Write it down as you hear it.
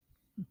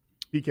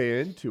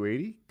PKN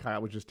 280.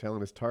 Kyle was just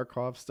telling us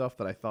Tarkov stuff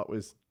that I thought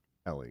was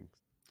telling.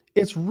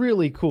 It's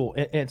really cool.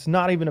 It's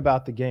not even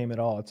about the game at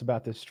all. It's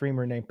about this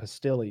streamer named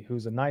Pastilli,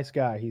 who's a nice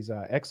guy. He's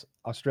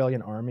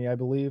ex-Australian Army, I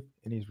believe,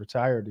 and he's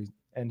retired.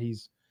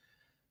 He's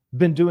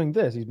been doing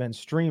this. He's been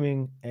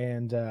streaming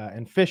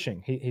and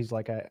fishing. He's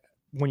like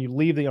when you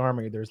leave the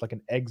Army, there's like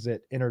an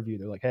exit interview.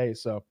 They're like, hey,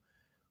 so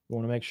we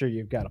want to make sure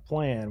you've got a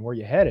plan. Where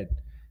you headed?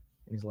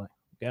 And he's like,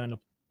 going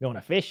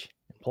to fish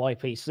and play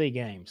PC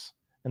games.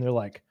 And they're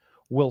like,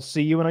 we'll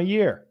see you in a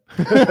year.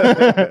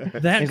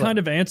 That kind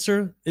of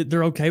answer,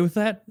 they're okay with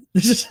that?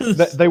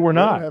 They were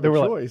not. They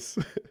were like,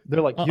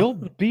 they're like, you'll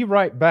be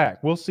right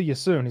back. We'll see you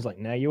soon. He's like,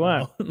 no, you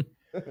won't.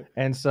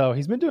 And so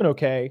he's been doing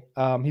okay.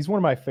 He's one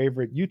of my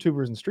favorite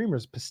YouTubers and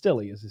streamers.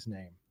 Pastilli is his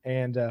name.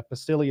 And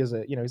Pastilli is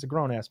he's a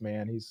grown ass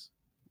man. He's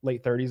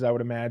late 30s, I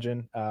would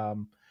imagine.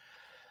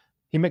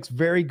 He makes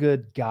very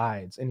good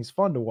guides and he's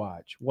fun to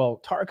watch.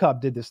 Well, Tarkov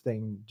did this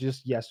thing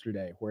just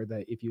yesterday where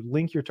if you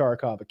link your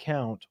Tarkov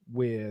account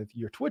with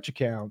your Twitch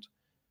account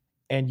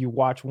and you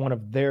watch one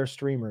of their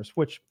streamers,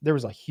 which there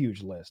was a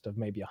huge list of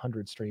maybe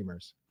 100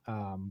 streamers,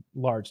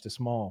 large to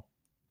small,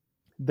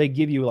 they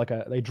give you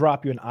they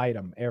drop you an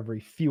item every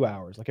few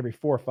hours, like every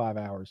 4 or 5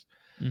 hours.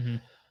 Mm-hmm.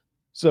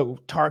 So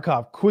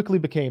Tarkov quickly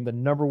became the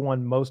number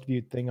one most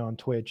viewed thing on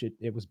Twitch.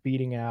 It was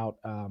beating out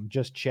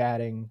just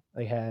chatting.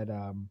 They had,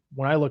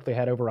 when I looked, they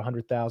had over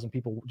 100,000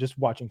 people just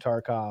watching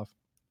Tarkov.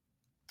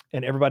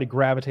 And everybody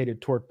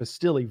gravitated toward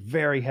Pastilli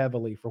very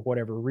heavily for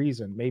whatever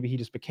reason. Maybe he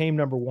just became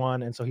number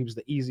one, and so he was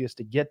the easiest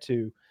to get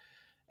to.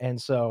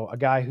 And so a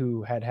guy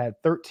who had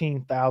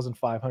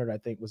 13,500, I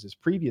think, was his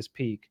previous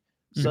peak.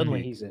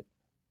 Suddenly he's at,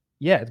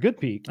 it's good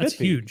peak. That's good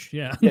peak. huge.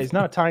 Yeah. Yeah, he's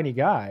not a tiny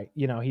guy.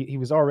 He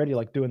was already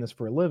like doing this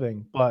for a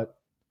living, but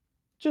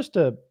just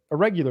a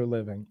regular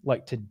living.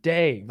 Like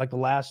today, like the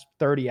last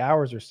 30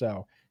 hours or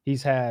so,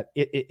 he's had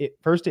it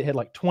first it hit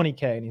like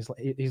 20K, and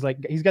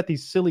he's got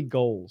these silly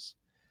goals.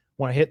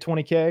 When I hit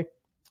 20K,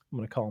 I'm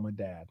gonna call my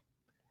dad.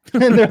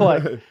 And they're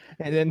like,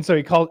 and then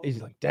so he's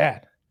like,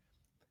 Dad,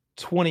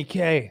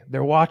 20K,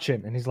 they're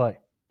watching. And he's like,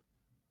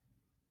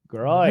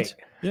 great.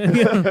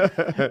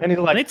 And he's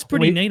like, that's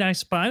pretty neat, I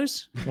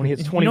suppose. When he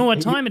hits 20, you know what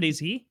time it is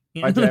here?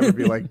 My dad would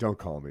be like, don't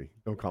call me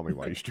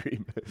while you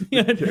stream.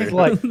 He's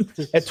like,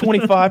 at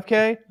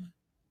 25K,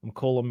 I'm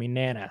calling me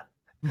Nana.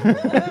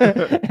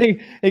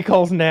 he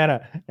calls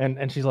Nana,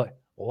 and she's like,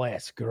 well,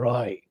 that's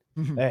great.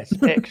 That's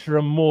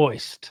extra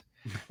moist.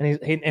 And he's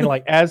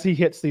like, as he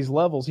hits these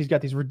levels, he's got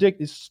these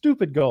ridiculous,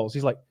 stupid goals.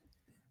 He's like,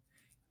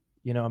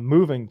 he's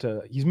moving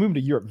to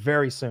Europe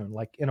very soon,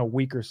 like in a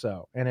week or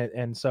so.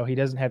 And so he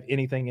doesn't have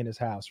anything in his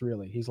house,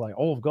 really. He's like,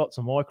 oh, I've got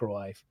some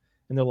microwave.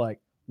 And they're like,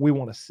 we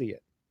want to see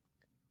it.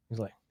 He's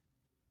like,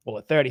 well,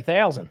 at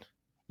 30,000,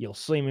 you'll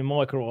see me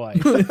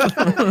microwave.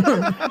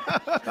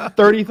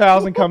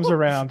 30,000 comes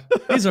around.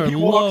 These are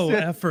low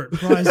effort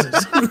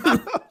prizes.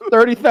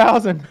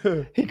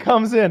 30,000. He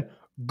comes in,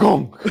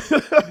 gong,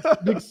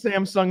 big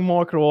Samsung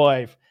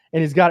microwave,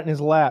 and he's got it in his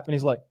lap. And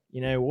he's like,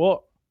 you know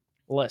what?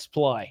 Let's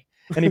play.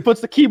 And he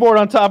puts the keyboard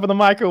on top of the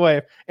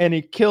microwave,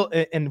 and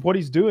and what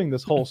he's doing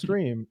this whole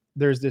stream,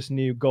 there's this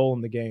new goal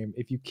in the game.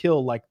 If you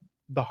kill like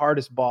the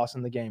hardest boss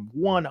in the game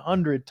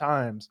 100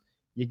 times,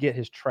 you get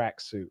his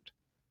tracksuit,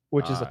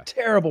 which is a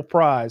terrible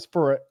prize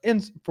for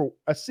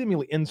a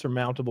seemingly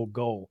insurmountable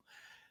goal.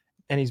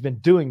 And he's been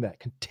doing that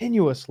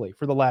continuously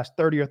for the last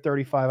 30 or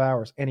 35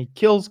 hours. And he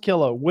kills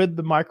Killa with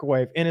the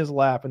microwave in his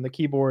lap and the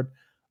keyboard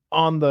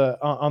on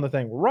the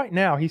thing. Right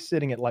now, he's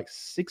sitting at like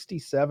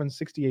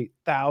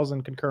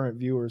 68,000 concurrent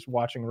viewers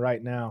watching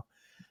right now.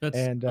 That's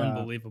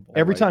unbelievable.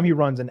 Every time he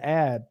runs an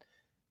ad,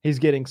 he's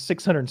getting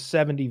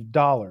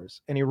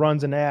 $670. And he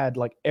runs an ad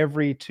like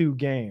every 2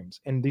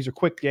 games. And these are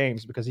quick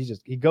games because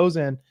he goes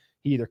in,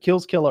 he either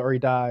kills Killa or he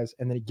dies,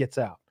 and then he gets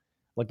out.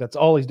 Like that's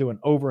all he's doing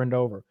over and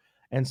over.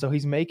 And so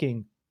he's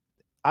making,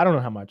 I don't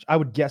know how much. I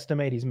would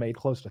guesstimate he's made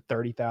close to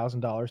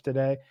 $30,000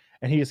 today.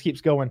 And he just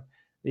keeps going,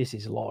 this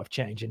is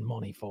life-changing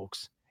money,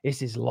 folks.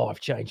 This is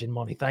life-changing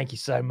money. Thank you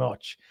so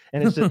much.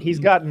 And it's just, he's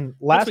gotten,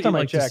 last time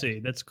I checked,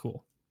 that's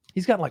cool.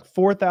 He's gotten like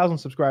 4,000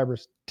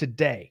 subscribers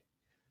today.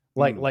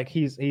 Like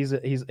he's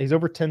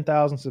over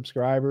 10,000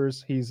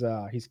 subscribers. He's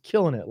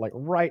killing it like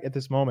right at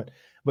this moment.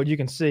 But you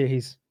can see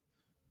he's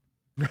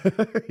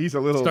a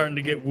little starting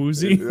to get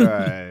woozy.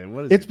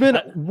 It's been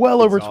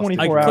well over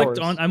 24 hours.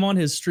 I'm on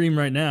his stream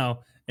right now,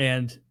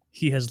 and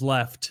he has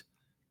left,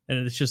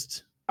 and it's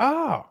just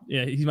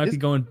he might be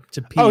going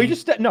to pee. Oh,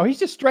 he's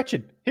just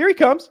stretching. Here he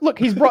comes. Look,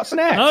 he's brought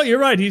snacks. Oh, you're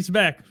right. He's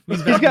back.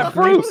 He's got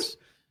fruits.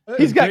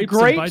 He's got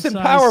grapes and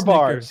power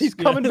bars. He's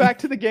coming back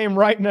to the game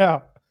right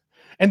now,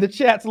 and the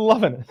chat's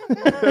loving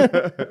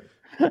it.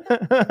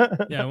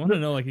 Yeah, I want to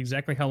know like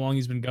exactly how long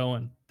he's been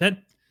going.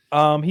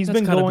 He's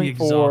been going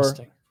for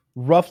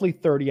roughly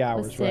 30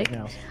 hours right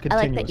now. I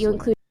like that you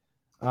include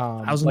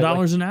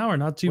 $1,000 an hour.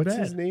 Not too bad.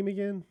 What's his name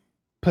again?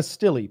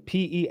 Pastilli.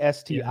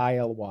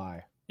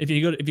 Pestilly. If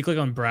you click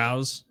on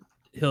browse,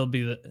 he'll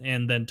be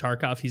and then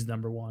Tarkov. He's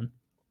number 1.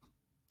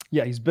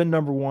 Yeah, he's been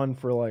number 1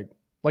 for like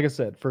like I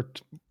said, for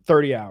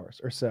 30 hours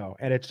or so,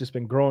 and it's just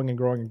been growing and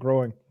growing and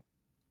growing.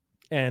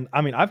 And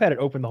I mean, I've had it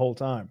open the whole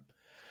time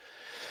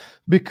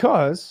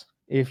because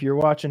if you're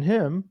watching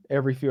him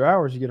every few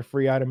hours, you get a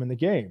free item in the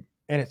game,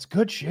 and it's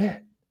good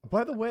shit.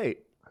 By the way,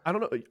 I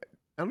don't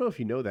know if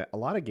you know that a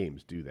lot of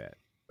games do that.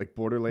 Like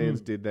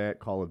Borderlands did that.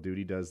 Call of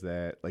Duty does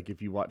that. Like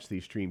if you watch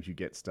these streams, you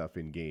get stuff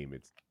in game.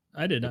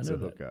 I did not it's know a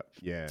that. hookup.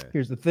 Yeah.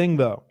 Here's the thing,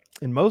 though.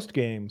 In most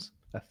games,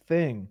 a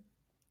thing,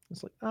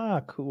 it's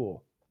like,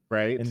 cool.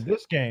 Right. In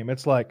this game,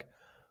 it's like,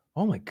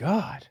 oh my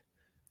god,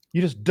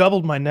 you just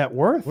doubled my net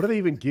worth. What do they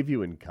even give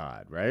you in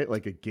COD? Right,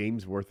 like a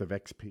game's worth of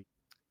XP.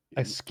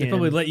 A They skin.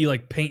 probably let you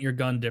like paint your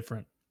gun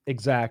different.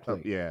 Exactly.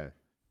 Oh, yeah.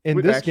 In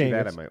With this actually game,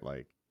 that I might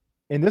like.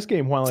 in this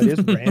game, while it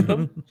is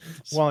random,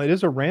 while it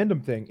is a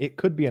random thing, it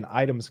could be an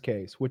items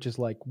case, which is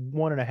like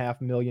 1.5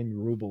 million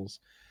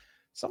rubles.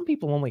 Some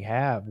people only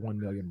have 1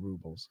 million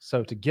rubles,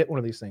 so to get one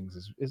of these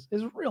things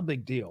is a real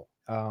big deal.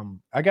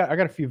 I got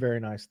a few very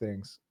nice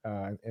things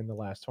in the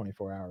last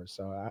 24 hours,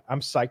 so I'm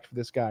psyched for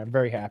this guy. I'm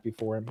very happy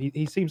for him.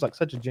 He seems like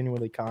such a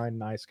genuinely kind,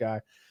 nice guy.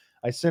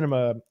 I sent him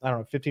I don't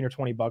know, 15 or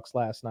 20 bucks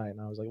last night,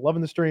 and I was like,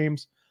 loving the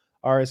streams,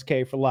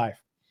 RSK for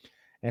life.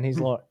 And he's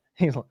like,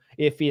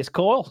 if his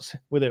calls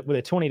with a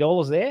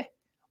 $20 there,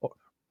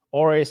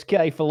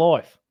 RSK for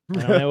life. I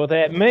don't know what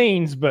that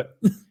means, but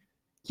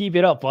keep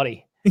it up,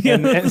 buddy.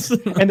 And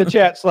the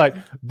chat's like,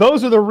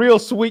 those are the real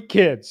sweet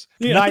kids.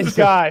 Yeah. Nice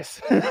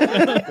guys.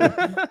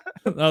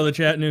 Oh, the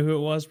chat knew who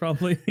it was,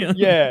 probably.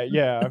 Yeah.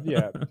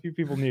 A few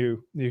people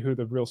knew who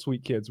the real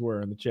sweet kids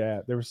were in the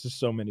chat. There was just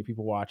so many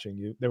people watching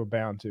you. They were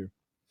bound to.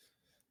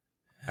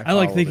 I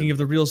like thinking of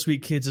the real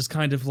sweet kids as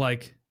kind of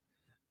like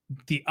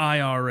the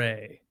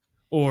IRA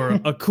or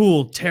a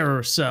cool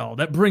terror cell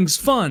that brings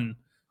fun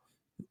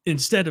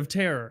instead of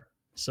terror.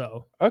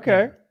 So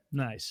Okay. yeah,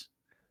 nice.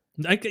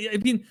 I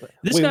mean,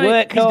 this we guy,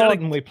 work he's hard got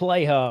and we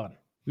play hard.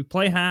 we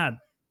play hard.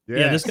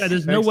 Yeah, this guy,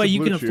 there's no Thanks way to you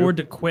can Blue Chew. afford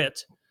to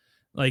quit.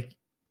 Like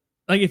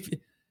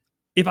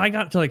if I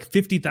got to like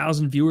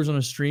 50,000 viewers on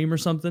a stream or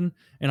something,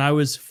 and I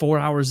was 4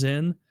 hours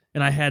in,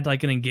 and I had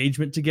like an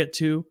engagement to get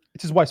to,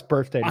 It's his wife's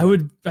birthday. I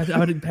would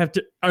have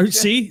to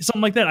see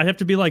something like that. I'd have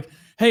to be like,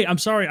 hey, I'm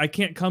sorry, I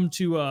can't come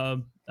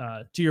to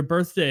your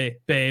birthday,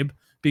 babe,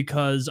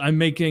 because I'm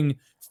making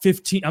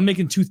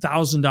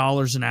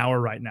 $2,000 an hour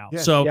right now. Yeah,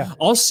 so yeah.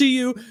 I'll see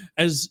you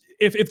as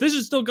if this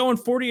is still going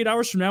 48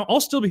 hours from now, I'll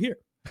still be here.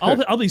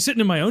 I'll be sitting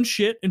in my own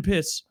shit and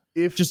piss.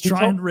 If Just he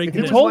try told- and rake if it it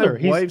in. was Told my her,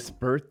 he's- wife's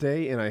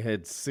birthday and I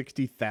had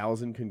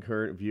 60,000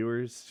 concurrent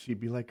viewers, she'd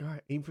be like, "All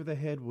right, aim for the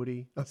head,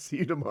 Woody. I'll see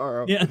you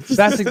tomorrow." Yeah.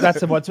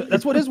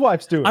 That's what his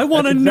wife's doing. I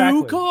want That's a new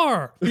exactly-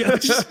 car.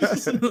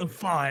 Yeah,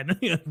 fine.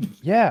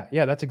 Yeah.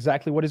 Yeah, that's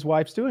exactly what his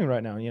wife's doing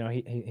right now. You know,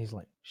 he's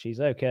like, she's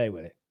okay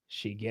with it.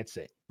 She gets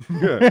it.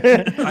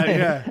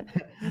 Yeah.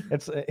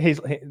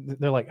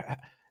 They're like,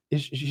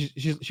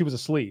 she was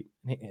asleep,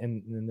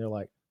 and they're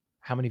like,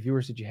 how many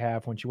viewers did you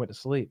have when she went to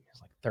sleep?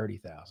 He's like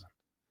 30,000.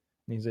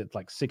 And he's at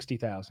like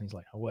 60,000. He's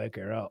like, I wake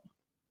her up. I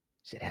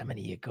said, how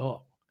many you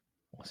got?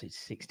 I said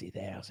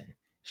 60,000.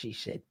 She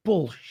said,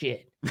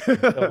 bullshit. Go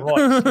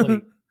right to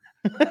sleep.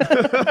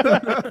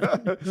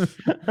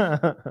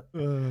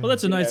 Well,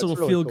 that's a nice it's little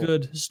really feel cool.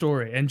 good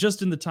story. And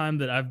just in the time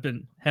that I've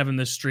been having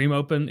this stream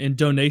open, in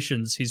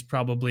donations, he's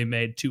probably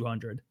made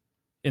 200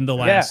 in the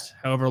last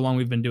however long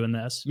we've been doing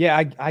this.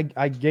 Yeah,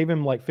 I gave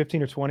him like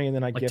 15 or 20, and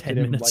then I Like gifted 10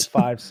 him minutes.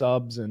 like 5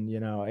 subs, and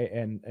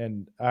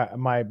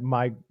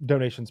my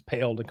donations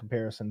paled in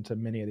comparison to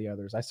many of the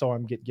others. I saw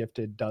him get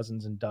gifted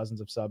dozens and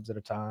dozens of subs at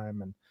a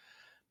time,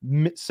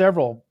 and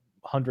several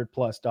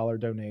 $100+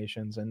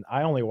 donations, and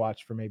I only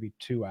watched for maybe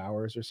 2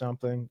 hours or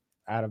something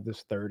out of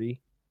this 30.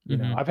 You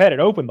know, Mhm. I've had it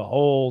open the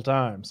whole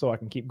time so I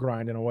can keep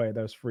grinding away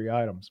those free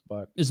items.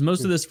 But Is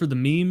most of this for the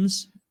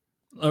memes,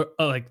 or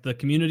like the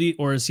community,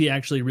 or is he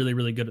actually really,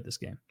 really good at this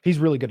game? he's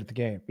really good at the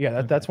game. Yeah,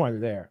 Okay. that's why they're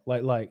there.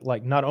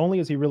 Like not only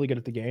is he really good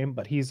at the game,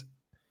 but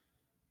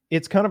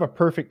it's kind of a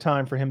perfect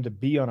time for him to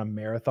be on a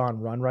marathon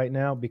run right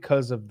now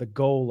because of the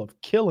goal of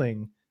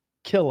killing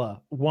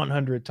Killa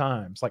 100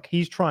 times. Like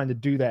he's trying to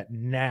do that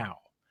now.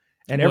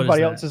 And What is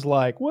everybody else that? is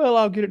like, well,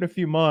 I'll get it in a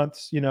few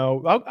months, you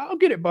know. I'll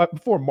get it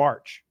before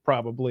March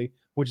probably,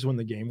 which is when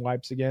the game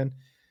wipes again.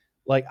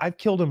 Like I've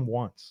killed him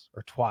once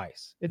or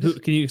twice. It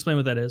just, Can you explain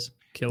what that is?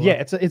 Killer?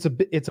 yeah, it's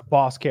a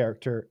boss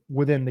character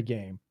within the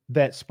game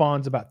that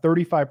spawns about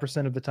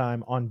 35% of the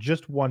time on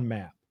just one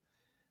map.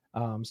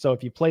 So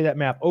if you play that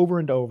map over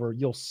and over,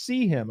 you'll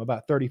see him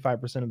about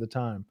 35% of the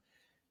time.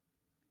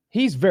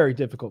 He's very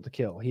difficult to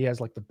kill. He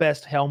has like the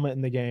best helmet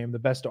in the game, the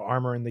best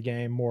armor in the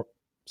game. More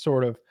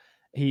sort of,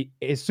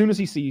 as soon as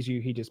he sees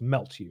you, he just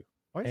melts you.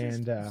 Why is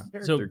And, this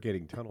character so-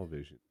 getting tunnel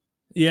vision?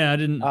 Yeah, I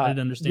didn't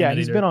understand. Yeah, that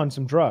he's either. been on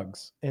some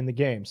drugs in the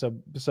game. So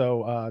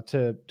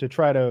to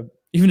try to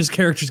Even his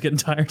character's getting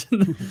tired.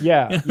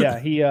 Yeah.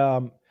 He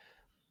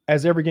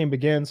as every game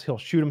begins, he'll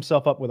shoot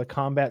himself up with a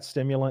combat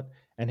stimulant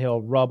and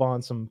he'll rub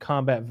on some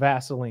combat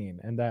Vaseline,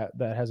 and that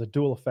has a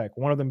dual effect.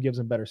 One of them gives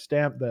him better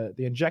the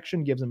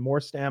injection gives him more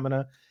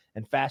stamina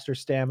and faster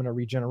stamina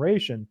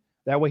regeneration,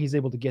 That way he's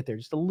able to get there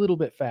just a little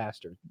bit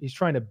faster. He's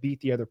trying to beat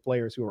the other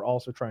players who are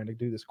also trying to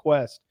do this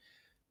quest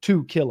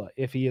to Killa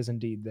if he is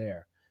indeed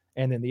there.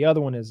 And then the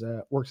other one is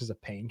works as a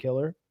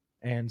painkiller.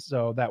 And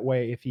so that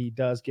way, if he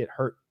does get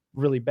hurt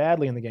really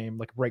badly in the game,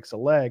 like breaks a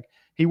leg,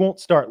 he won't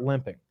start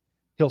limping.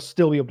 He'll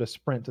still be able to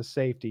sprint to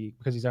safety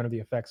because he's under the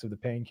effects of the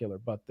painkiller.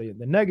 But the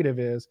negative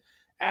is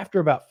after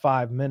about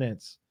 5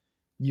 minutes,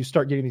 you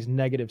start getting these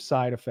negative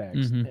side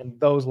effects, and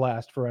those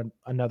last for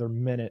another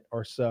minute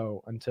or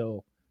so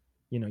until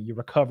you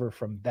recover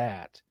from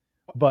that.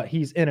 But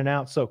he's in and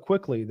out so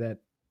quickly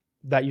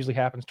that usually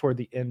happens toward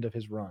the end of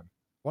his run.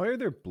 Why are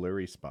there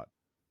blurry spots?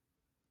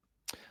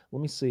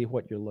 Let me see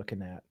what you're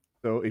looking at.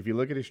 So if you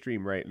look at his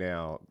stream right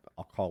now,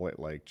 I'll call it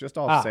like just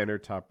off center,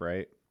 top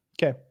right.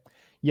 Okay.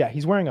 Yeah,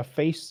 he's wearing a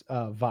face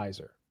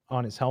visor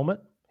on his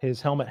helmet. His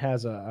helmet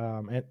has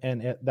a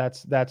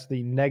that's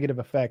the negative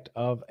effect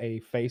of a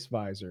face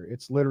visor.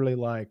 It's literally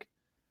like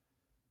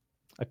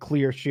a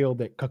clear shield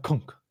that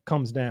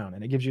comes down,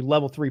 and it gives you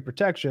level 3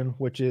 protection,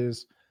 which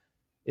is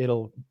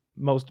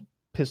most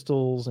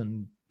pistols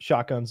and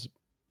shotguns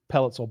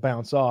pellets will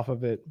bounce off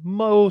of it.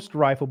 Most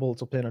rifle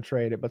bullets will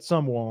penetrate it, but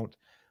some won't.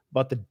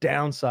 But the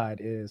downside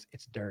is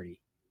it's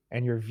dirty,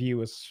 and your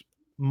view is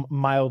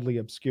mildly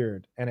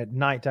obscured. And at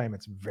nighttime,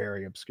 it's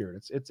very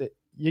obscured.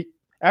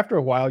 After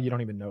a while, you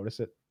don't even notice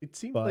it. It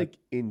seems like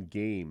in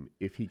game,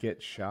 if he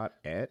gets shot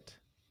at,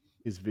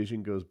 his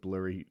vision goes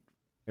blurry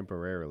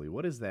temporarily.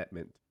 What does that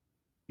mean?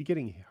 He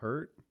getting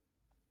hurt?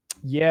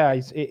 Yeah,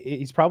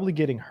 he's probably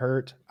getting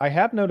hurt. I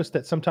have noticed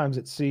that sometimes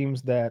it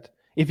seems that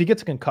if he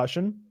gets a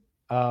concussion,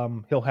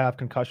 he'll have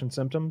concussion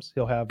symptoms.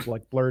 He'll have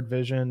like blurred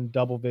vision,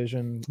 double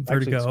vision,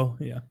 vertigo.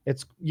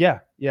 It's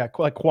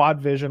like quad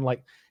vision.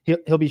 Like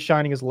he'll be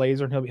shining his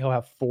laser, and he'll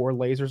have 4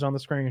 lasers on the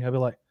screen, and he'll be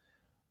like,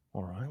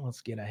 all right,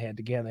 let's get our head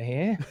together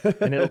here.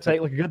 And it'll take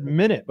like a good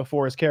minute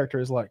before his character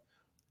is like,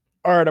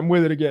 all right, I'm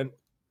with it again.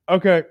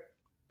 Okay.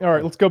 All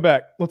right, let's go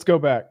back.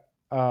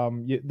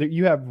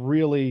 You have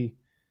really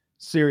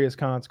serious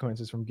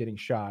consequences from getting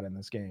shot in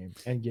this game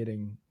and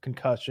getting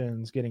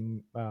concussions,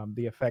 getting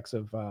the effects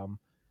of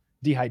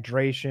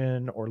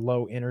dehydration or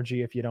low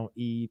energy if you don't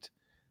eat.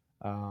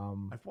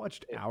 I've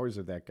watched hours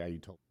of that guy you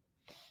told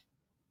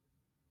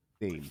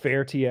me.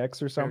 Fair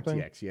TX or something?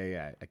 Fair TX,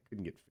 yeah. I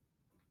couldn't get...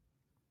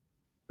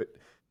 But,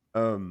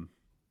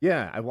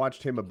 yeah, I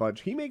watched him a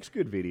bunch. He makes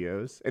good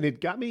videos, and it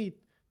got me,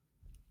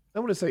 I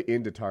want to say,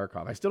 into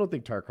Tarkov. I still don't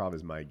think Tarkov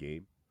is my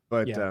game,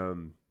 but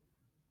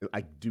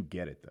I do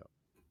get it, though.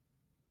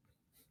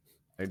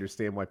 I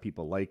understand why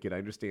people like it. I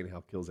understand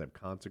how kills have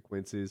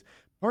consequences.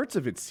 Parts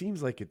of it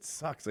seems like it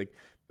sucks. Like,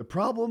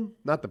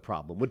 not the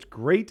problem. What's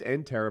great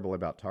and terrible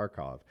about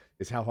Tarkov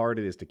is how hard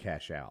it is to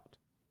cash out.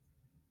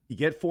 You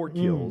get 4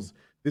 kills.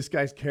 This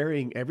guy's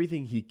carrying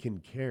everything he can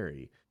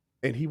carry.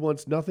 And he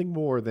wants nothing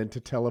more than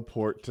to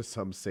teleport to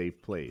some safe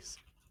place.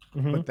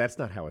 But that's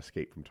not how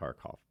Escape from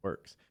Tarkov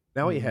works.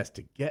 Now he has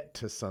to get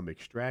to some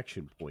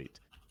extraction point.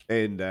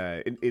 And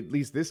at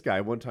least this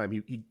guy, one time,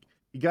 he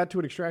got to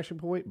an extraction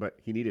point, but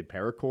he needed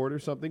paracord or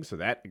something. So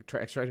that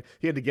extraction,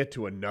 he had to get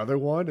to another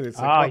one. And it's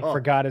like, he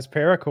forgot his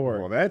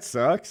paracord. Well, that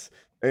sucks.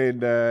 And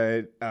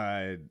then,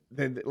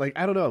 like,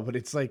 I don't know. But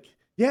it's like,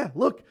 yeah,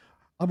 look,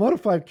 I'm on a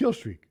 5 kill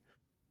streak.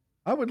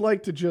 I would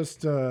like to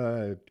just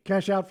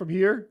cash out from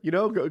here,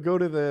 go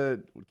to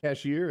the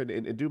cashier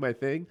and do my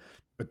thing.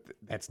 But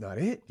that's not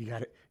it. You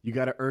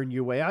got to earn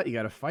your way out. You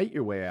got to fight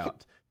your way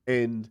out.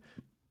 And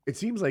it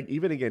seems like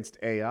even against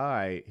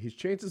AI, his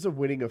chances of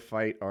winning a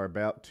fight are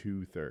about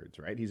 2/3,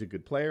 right? He's a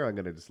good player. I'm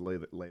going to just lay.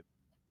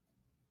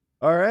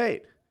 All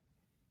right.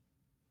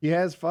 He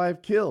has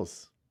 5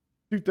 kills.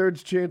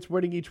 2/3 chance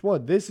winning each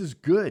one. This is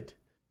good.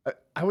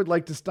 I would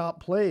like to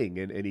stop playing.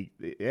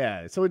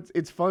 So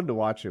it's fun to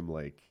watch him,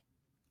 like.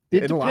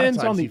 It and a lot of depends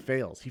times on he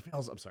fails.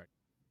 I'm sorry.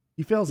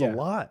 He fails a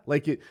lot.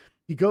 Like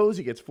he goes,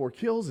 he gets 4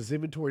 kills. His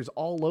inventory is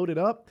all loaded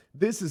up.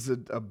 This is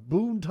a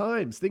boon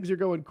times. Things are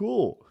going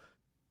cool,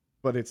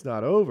 but it's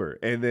not over.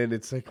 And then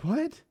it's like,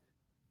 what?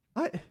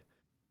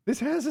 This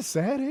has a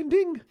sad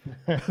ending.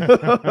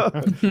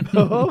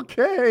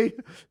 Okay.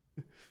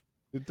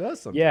 It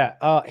does something.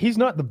 Yeah. He's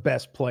not the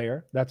best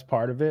player. That's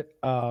part of it.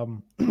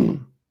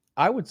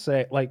 I would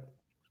say, like,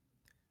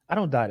 I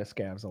don't die to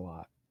scavs a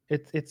lot.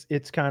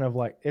 It's kind of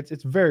like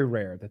it's very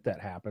rare that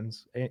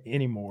happens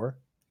anymore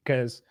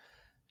because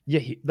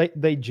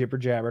they jibber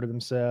jabber to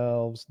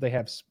themselves. They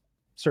have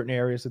certain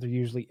areas that they're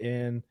usually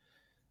in.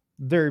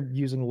 They're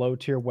using low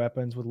tier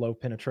weapons with low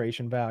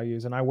penetration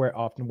values, and I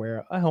often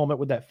wear a helmet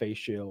with that face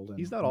shield. And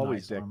he's not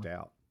always decked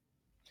out.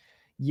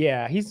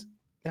 Yeah,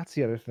 that's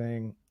the other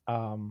thing.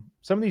 Some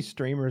of these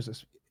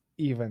streamers,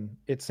 even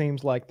it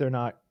seems like they're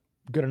not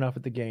good enough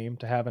at the game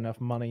to have enough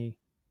money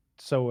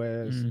so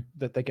as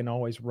that they can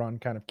always run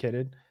kind of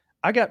kitted.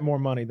 I got more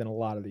money than a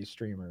lot of these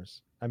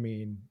streamers. I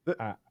mean,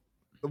 the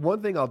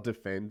one thing I'll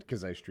defend,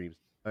 because I stream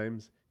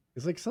sometimes,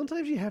 is like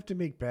sometimes you have to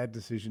make bad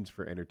decisions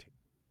for entertainment.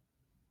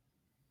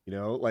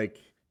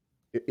 Like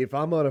if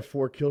I'm on a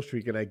 4 kill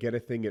streak and I get a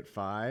thing at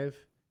 5,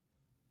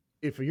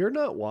 if you're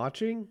not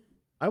watching,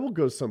 I will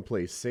go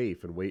someplace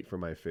safe and wait for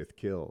my 5th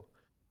kill.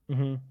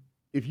 Mm-hmm.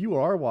 If you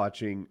are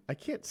watching, I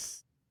can't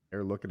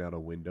stare looking out a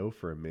window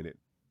for a minute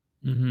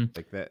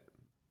like that.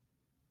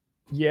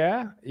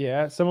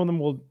 Yeah. Some of them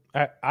will.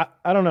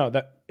 I don't know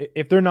that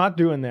if they're not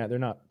doing that, they're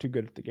not too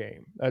good at the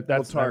game.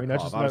 That's Tarkov. I mean,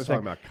 that's just I was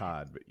another talking thing. about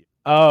COD, but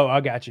Oh, I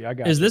got you.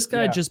 Is this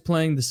guy Yeah. just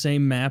playing the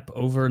same map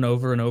over and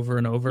over and over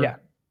and over?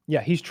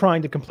 Yeah. He's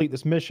trying to complete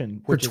this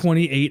mission For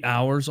 28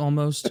 hours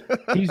almost.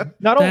 He's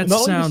not That not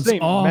only sounds the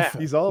same awful. map.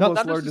 he's almost not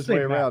just learned the his way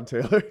same map. around,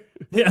 Taylor.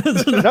 Yeah.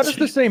 Not just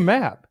the same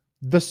map.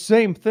 The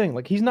same thing.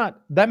 Like he's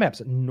not. That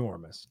map's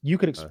enormous. You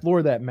could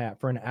explore that map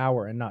for an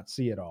hour and not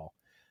see it all.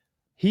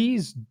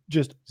 He's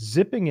just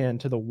zipping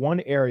into the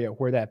one area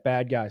where that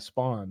bad guy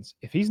spawns.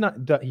 If he's not,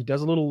 he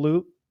does a little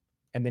loot,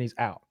 and then he's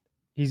out.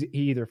 He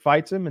either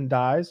fights him and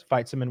dies,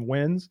 fights him and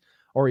wins,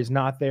 or he's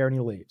not there and he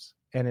leaves.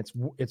 And it's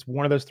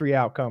one of those 3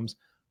 outcomes: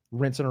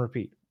 rinse and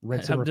repeat.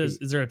 Rinse and repeat.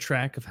 Is there a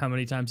track of how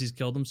many times he's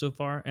killed him so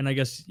far? And I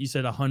guess you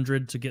said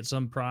 100 to get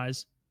some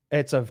prize.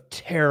 It's a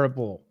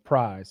terrible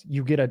prize.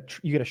 You get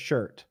a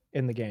shirt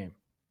in the game.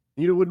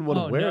 You wouldn't want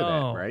to Oh, wear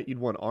no. that, right? You'd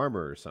want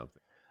armor or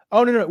something.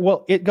 Oh no.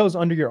 Well, it goes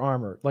under your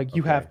armor. Like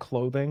you have Okay.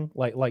 clothing,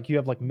 like you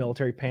have like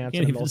military pants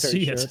Can't and a even military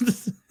see shirt.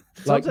 it.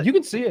 Like Sounds you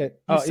can see it.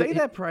 You say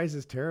that prize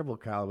is terrible,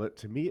 Kyle, but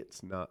to me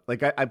it's not.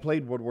 Like I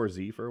played World War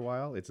Z for a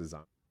while. It's a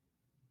zombie.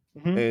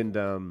 Mhm.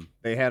 And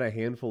they had a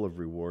handful of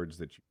rewards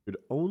that you could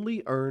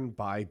only earn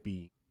by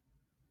being.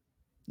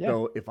 Yeah.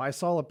 So if I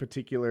saw a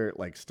particular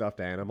like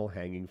stuffed animal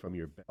hanging from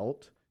your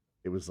belt,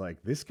 it was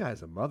like, this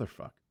guy's a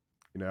motherfucker.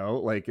 You know,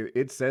 like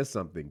it says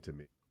something to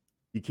me.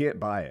 You can't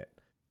buy it.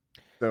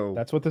 So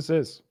That's what this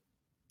is.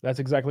 That's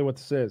exactly what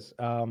this is.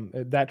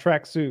 That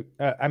tracksuit.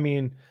 I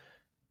mean,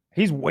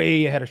 he's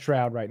way ahead of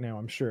Shroud right now.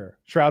 I'm sure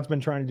Shroud's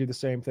been trying to do the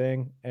same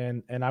thing,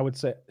 and I would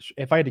say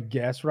if I had to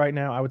guess right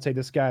now, I would say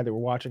this guy that we're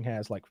watching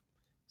has like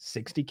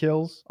 60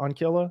 kills on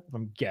Killa. If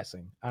I'm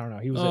guessing, I don't know.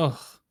 He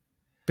was.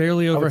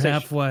 Barely over would say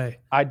halfway.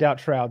 I doubt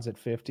Shroud's at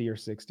 50 or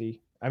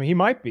 60. I mean, he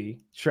might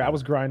be. Shroud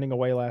was grinding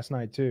away last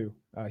night too.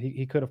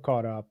 He could have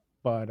caught up,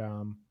 but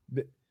I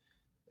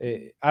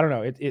don't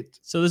know.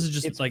 So this is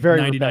just it's like very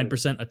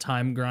 99% a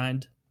time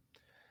grind.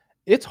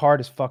 It's hard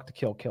as fuck to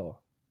kill Killa.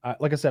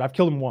 Like I said, I've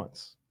killed him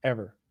once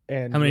ever.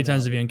 And How many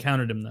times have you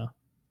encountered him though?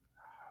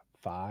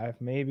 5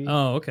 maybe.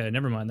 Oh, okay.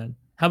 Never mind then.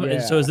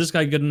 So is this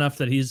guy good enough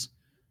that he's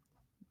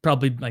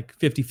probably like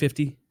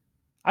 50-50?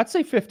 I'd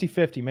say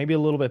 50-50, maybe a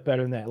little bit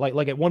better than that.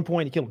 Like at one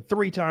point he killed him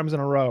 3 times in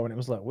a row, and it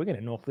was like, we're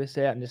gonna knock this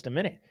out in just a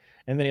minute.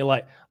 And then he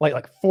like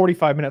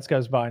 45 minutes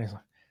goes by, and he's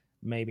like,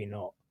 maybe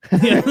not.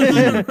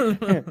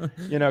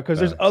 You know, because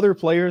there's other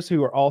players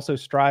who are also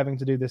striving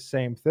to do the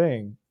same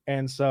thing,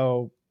 and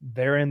so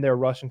they're in there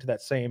rushing to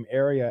that same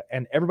area,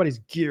 and everybody's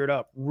geared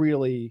up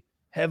really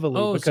heavily.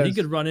 Oh, because, so he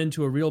could run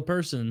into a real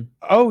person.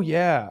 Oh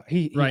yeah,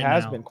 he Right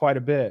has now. been quite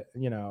a bit.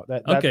 You know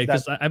that. Okay,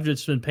 because I've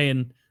just been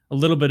paying a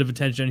little bit of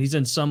attention. He's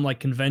in some like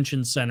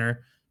convention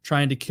center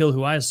trying to kill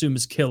who I assume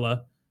is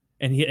Killa,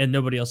 and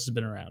nobody else has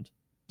been around.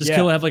 Does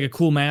Killa have like a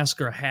cool mask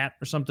or a hat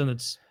or something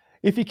that's...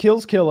 If he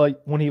kills Killa,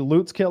 when he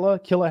loots Killa,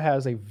 Killa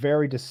has a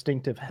very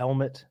distinctive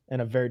helmet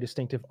and a very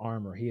distinctive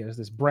armor. He has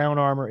this brown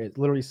armor. It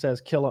literally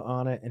says Killa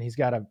on it, and he's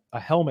got a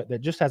helmet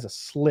that just has a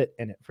slit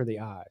in it for the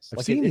eyes.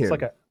 I've seen him. It's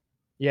like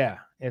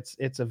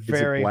it's a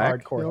very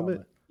black hardcore helmet?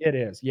 helmet. It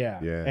is, yeah.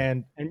 Yeah.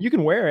 And you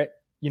can wear it,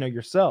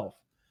 yourself.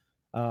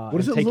 What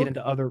does and it take look- it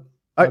into other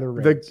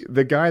raids.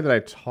 the guy that I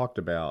talked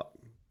about.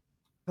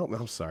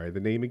 I'm sorry, the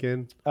name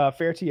again.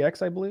 Fair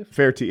TX, I believe.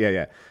 Fair T.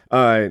 Yeah.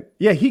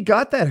 He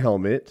got that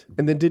helmet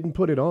and then didn't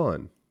put it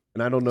on,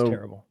 and I don't know. It's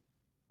terrible.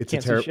 It's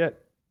Can't a terrible. see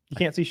shit. You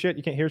can't see shit.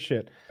 You can't hear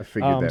shit. I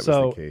figured that was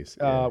the case.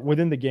 Yeah.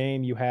 Within the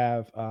game, you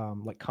have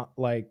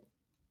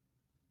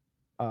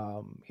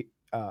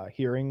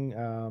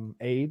hearing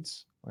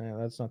aids. Well,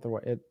 that's not the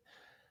way.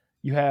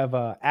 You have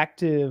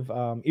active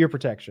ear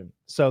protection,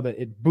 so that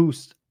it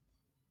boosts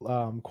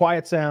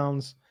quiet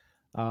sounds.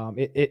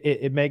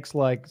 It makes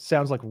like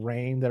sounds like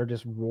rain that are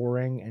just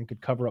roaring and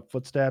could cover up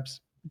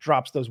footsteps.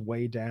 Drops those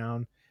way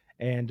down,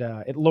 and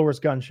it lowers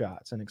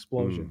gunshots and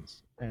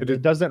explosions. And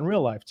it does that in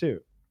real life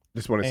too.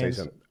 Just want to say and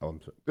something.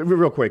 I'm sorry.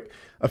 Real quick.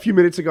 A few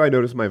minutes ago, I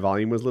noticed my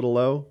volume was a little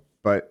low,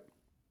 but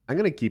I'm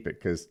going to keep it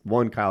because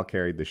 1, Kyle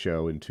carried the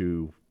show, and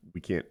 2,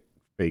 we can't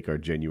fake our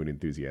genuine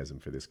enthusiasm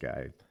for this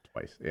guy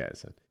twice. Yeah.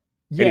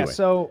 Anyway.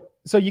 So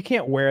you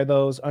can't wear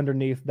those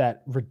underneath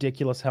that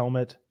ridiculous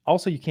helmet.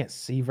 Also, you can't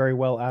see very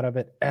well out of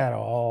it at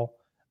all,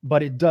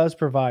 but it does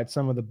provide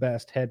some of the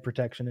best head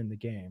protection in the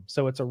game.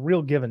 So it's a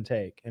real give and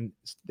take in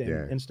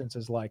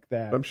instances like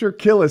that. I'm sure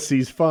Killa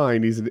sees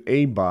fine. He's an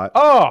aimbot.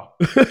 Oh,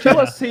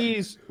 Killa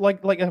sees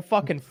like a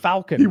fucking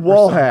falcon. He or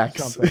wall something-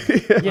 hacks.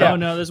 something. Yeah. Oh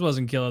no, this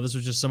wasn't Killa. This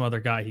was just some other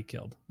guy he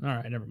killed. All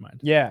right, never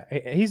mind. Yeah,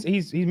 he's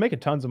making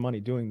tons of money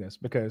doing this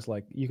because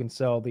like you can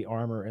sell the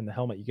armor and the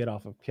helmet you get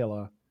off of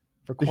Killa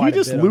for Did quite he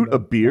just bit on loot the a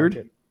beard?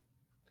 market.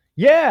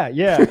 Yeah.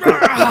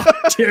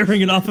 Tearing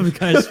it off of the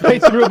guy's They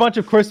face. threw a bunch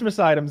of Christmas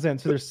items in,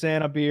 so there's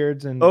Santa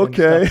beards and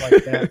Okay. stuff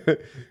like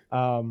that.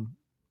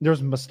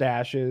 There's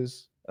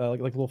mustaches. like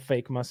a little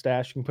fake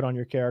mustache you can put on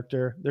your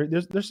character.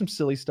 There's some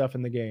silly stuff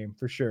in the game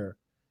for sure.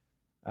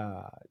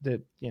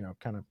 That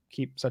kind of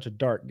keep such a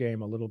dark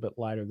game a little bit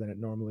lighter than it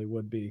normally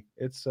would be.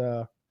 It's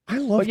I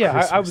love. But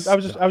yeah, I was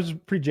Christmas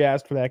just pretty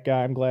jazzed for that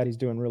guy. I'm glad he's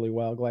doing really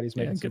well. Glad he's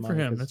making some good for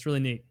money, him. 'cause That's really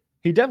neat.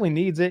 he definitely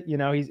needs it.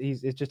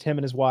 He's it's just him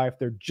and his wife.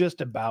 They're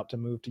just about to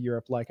move to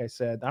Europe, like I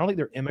said. I don't think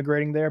they're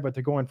immigrating there, but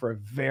they're going for a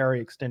very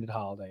extended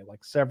holiday,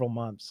 like several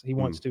months. He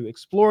wants to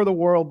explore the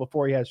world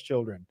before he has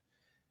children.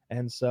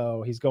 And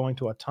so he's going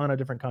to a ton of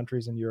different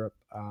countries in Europe.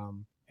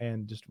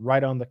 And just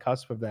right on the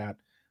cusp of that,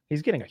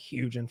 he's getting a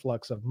huge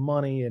influx of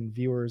money and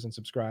viewers and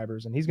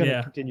subscribers. And he's going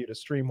to continue to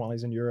stream while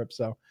he's in Europe.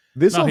 So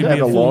This will He'd be have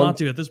a a fool long. not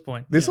to at this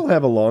point. This will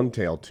have a long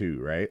tail too,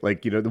 right?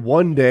 Like the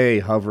one day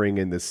hovering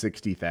in the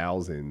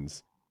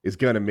 60,000s is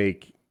going to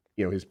make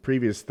his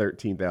previous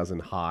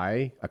 13,000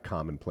 high a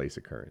commonplace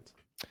occurrence.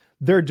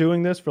 they're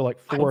doing this for like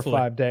 4 Hopefully. or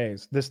 5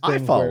 days. This I thing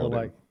where followed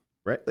like him,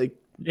 right? Like,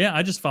 Yeah,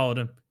 I just followed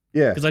him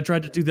yeah, because I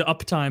tried to do the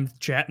uptime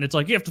chat, and it's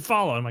like you have to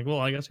follow. I'm like, well,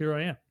 I guess here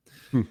I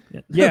am.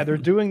 yeah, they're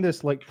doing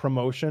this like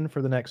promotion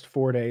for the next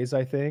 4 days,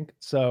 I think.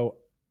 So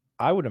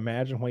I would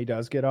imagine when he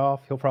does get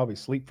off, he'll probably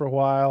sleep for a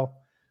while,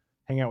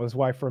 hang out with his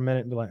wife for a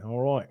minute, and be like, "All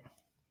right,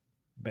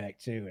 back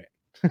to it."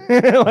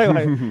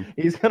 like,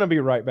 he's gonna be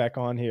right back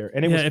on here.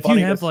 And it was if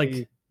funny you have to like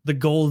see- the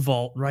gold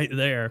vault right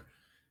there,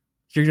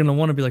 you're gonna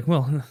want to be like,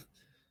 well,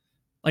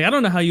 like I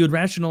don't know how you would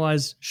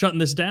rationalize shutting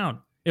this down.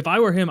 If I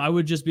were him, I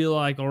would just be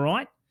like, all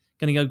right,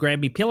 gonna go grab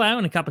me pillow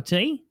and a cup of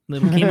tea,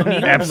 little chamomile, I'm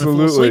gonna fall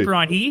Absolutely. asleep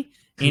right here,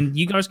 and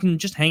you guys can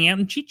just hang out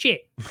and chit chat.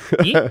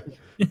 Yeah.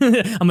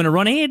 I'm gonna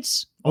run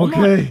ads. all night.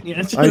 okay.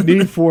 Yeah. I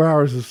need 4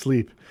 hours of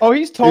sleep. Oh,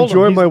 he's told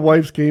Enjoy him. my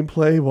wife's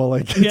gameplay while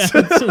I get.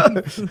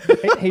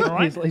 He- All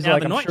right. he's Now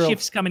like, the I'm night sure-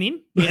 shift's coming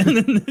in.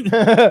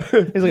 Yeah.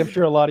 he's like, I'm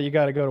sure a lot of you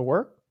got to go to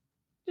work.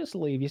 Just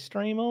leave your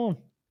stream on.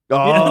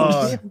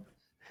 Oh,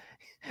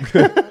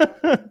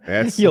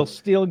 That's- You'll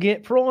still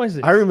get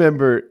prizes. I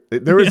remember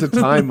there was a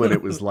time when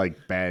it was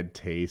like bad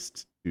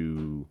taste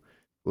to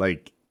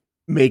like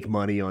make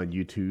money on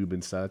YouTube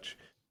and such.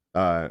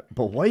 But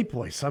White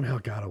Boy somehow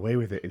got away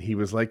with it, and he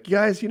was like,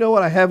 "Guys, you know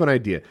what? I have an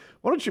idea.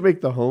 Why don't you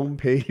make the home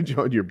page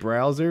on your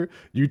browser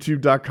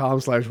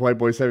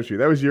youtube.com/whiteboy7street?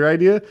 That was your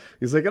idea."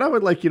 He's like, "And I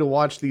would like you to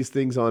watch these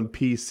things on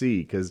PC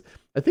because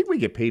I think we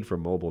get paid for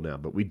mobile now,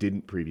 but we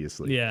didn't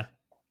previously." Yeah.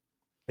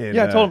 And,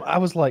 Yeah, I told him, I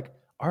was like,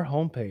 our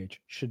homepage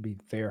should be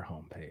their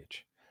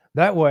homepage.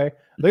 That way,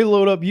 they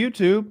load up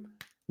YouTube,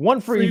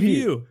 one free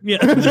view. Yeah.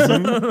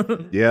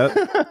 Yeah.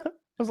 I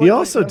was He like,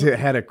 also wait,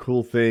 had a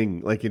cool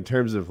thing, like in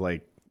terms of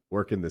like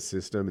working the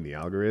system and the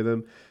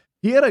algorithm.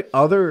 He had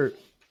other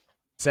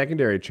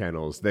secondary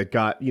channels that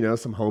got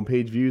some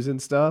homepage views and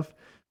stuff.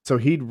 So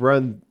he'd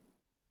run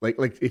like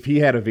if he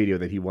had a video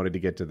that he wanted to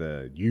get to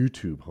the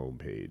YouTube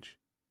homepage,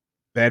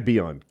 that'd be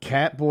on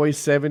Catboy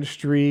 7th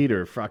Street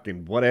or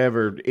fucking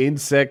whatever,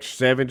 Insect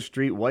 7th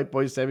Street, White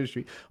Boy 7th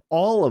Street.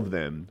 All of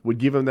them would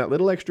give him that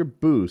little extra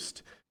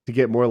boost to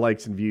get more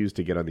likes and views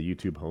to get on the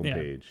YouTube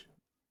homepage.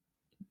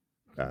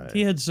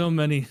 He had so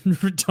many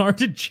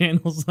retarded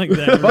channels like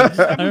that. But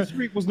 7th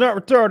Street was not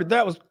retarded.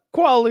 That was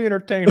quality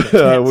entertainment.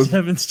 It was-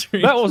 7th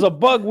Street. That was a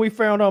bug we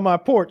found on my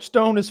porch,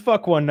 stoned as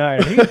fuck one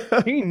night.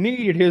 He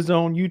needed his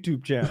own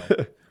YouTube channel.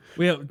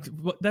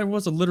 There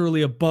was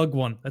literally a bug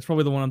one. That's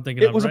probably the one I'm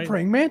thinking It of. was right? a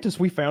praying mantis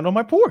we found on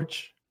my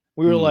porch.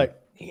 We were like,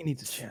 he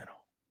needs a channel.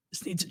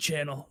 This needs a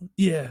channel.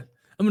 Yeah.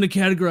 I'm going to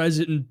categorize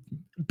it in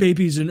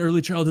babies and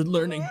early childhood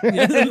learning.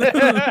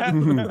 Yeah.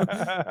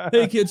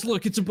 Hey kids,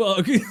 look, it's a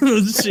bug.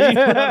 See, we're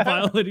not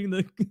violating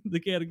the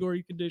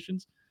category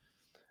conditions.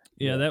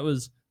 Yeah, that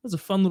was a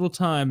fun little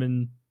time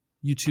in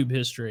YouTube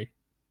history.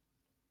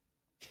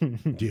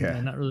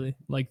 Yeah. Not really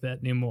like that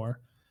anymore.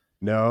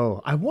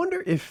 No, I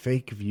wonder if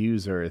fake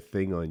views are a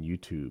thing on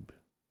YouTube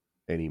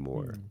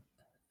anymore.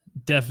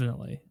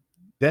 Definitely.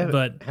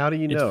 But how do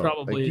you it's know?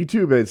 probably- Like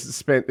YouTube has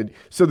spent,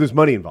 so there's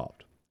money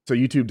involved. So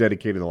YouTube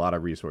dedicated a lot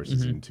of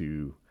resources Mhm.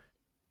 into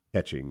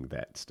catching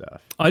that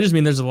stuff. I just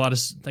mean there's a lot of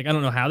I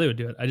don't know how they would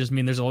do it. I just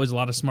mean there's always a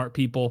lot of smart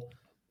people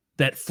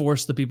that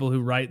force the people who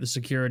write the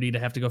security to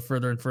have to go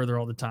further and further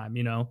all the time.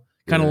 Kind of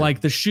Yeah.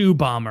 like the shoe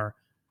bomber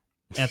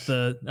at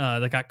the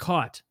that got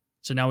caught.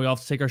 So now we all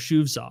have to take our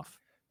shoes off.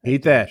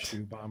 Hate that.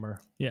 Shoe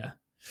bomber. Yeah,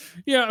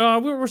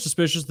 we're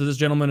suspicious that this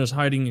gentleman is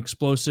hiding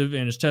explosive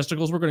in his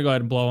testicles. We're going to go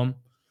ahead and blow him.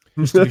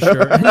 Just to be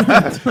sure.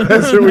 That's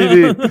what we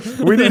need.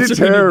 We need a That's what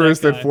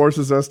terrorist that guy.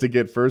 forces us to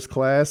get first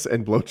class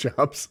and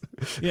blowjobs.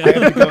 Yeah. I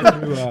have to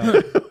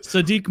go through,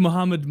 Sadiq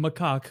Muhammad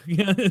Makak.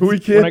 Yeah. We I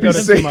can't go be to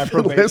see safe my unless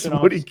probation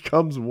Woody officer-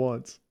 comes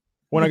once.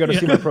 when I go to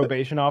see Yeah. my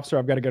probation officer,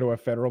 I've got to go to a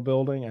federal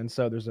building, and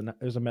so there's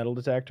a metal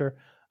detector.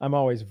 I'm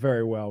always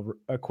very well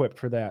equipped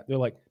for that. They're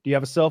like, "Do you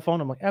have a cell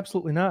phone?" I'm like,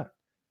 "Absolutely not."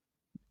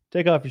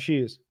 Take off your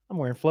shoes. I'm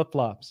wearing flip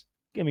flops.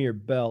 Give me your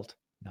belt.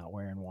 Not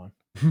wearing one.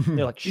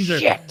 They're like, These are-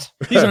 "Shit."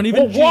 These aren't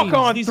even We'll walk jeans.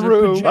 on These are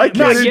through. pajamas. I can't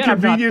Not yet,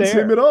 I'm not inconvenience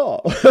him there. at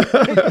all.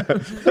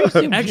 They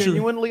seem Actually-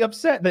 genuinely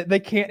upset that they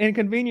can't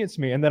inconvenience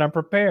me, and then I'm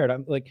prepared.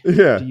 I'm like,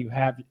 Yeah. Do you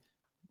have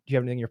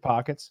anything in your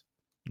pockets?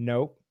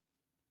 Nope.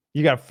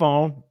 You got a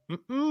phone?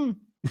 Mm-mm.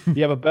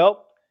 You have a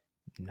belt?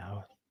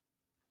 No.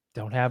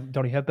 Don't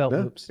even have belt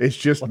No, loops. it's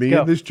just Let's me go.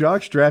 and this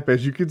jock strap,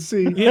 as you can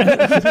see.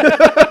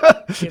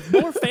 If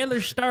more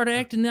fellas start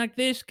acting like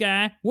this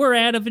guy, we're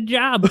out of a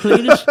job,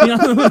 Cletus.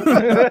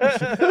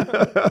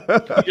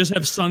 You just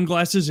have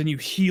sunglasses and you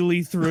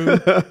heely through,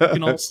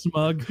 looking all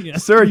smug. Yeah.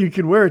 Sir, you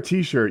can wear a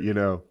t-shirt,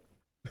 No,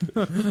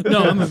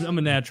 I'm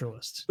a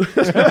naturalist.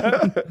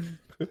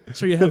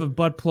 So you have a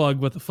butt plug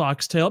with a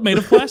foxtail made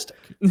of plastic.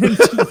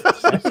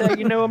 That's how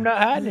you know I'm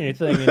not hiding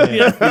anything in there.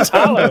 Yeah. It's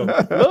hollow.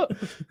 Look.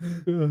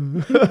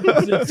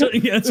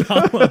 It's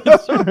hollow.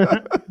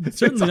 It's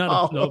certainly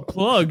not a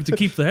plug to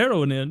keep the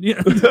heroin in. Yeah.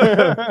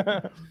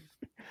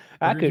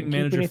 I Burger King could keep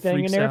manager anything in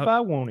freaks there out. if I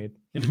wanted.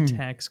 It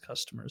attacks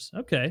customers.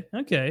 Okay.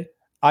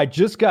 I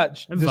just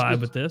got I vibe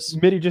with this.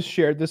 Mitty just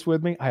shared this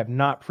with me. I have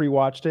not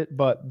pre-watched it,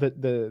 but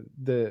the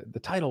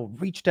title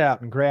reached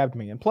out and grabbed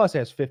me, and plus it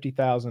has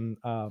 50,000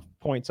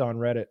 points on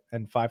Reddit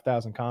and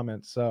 5,000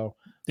 comments, so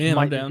Damn,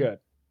 might I'm be down. good.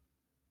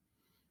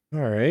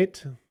 All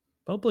right.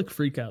 Public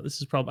freakout. This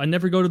is probably. I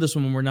never go to this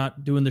one when we're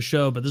not doing the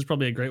show, but this is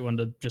probably a great one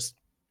to just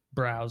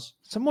browse.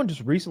 Someone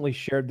just recently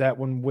shared that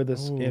one with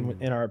us Oh.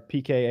 in our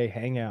PKA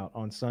hangout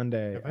on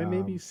Sunday. Have I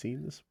maybe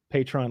seen this?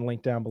 Patreon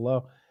link down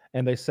below,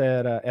 and they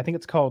said I think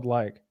it's called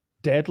like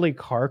deadly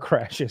car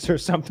crashes or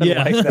something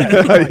Yeah. like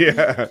that.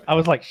 Yeah. I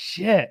was like,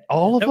 shit,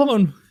 all of That them.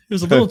 one it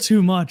was a little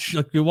too much.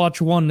 Like you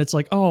watch one, and it's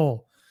like,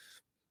 oh,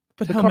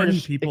 but The how car many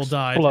just people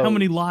died? How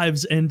many explodes.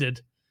 lives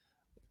ended?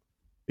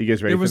 You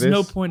guys ready There for was this?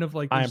 no point of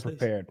like. I am was this-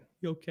 prepared.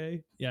 You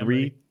okay? Yeah. I'm 3,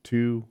 ready.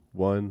 2,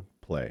 1,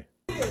 play.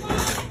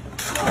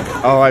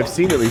 Oh, I've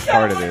seen at least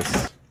part of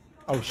this.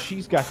 Oh,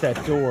 she's got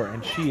that door,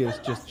 and she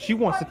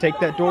wants to take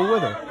that door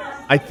with her.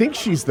 I think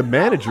she's the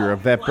manager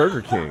of that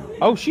Burger King.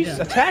 Oh, she's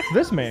Yeah. attacked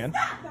this man.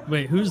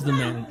 Wait, who's the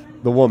manager?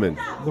 The woman.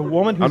 The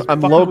woman who's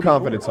I'm fucking low with the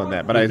confidence door. on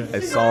that, but I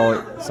saw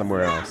it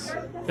somewhere else.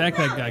 That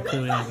guy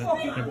clearly not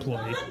an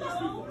employee.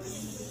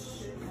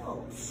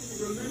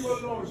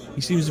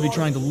 He seems to be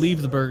trying to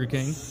leave the Burger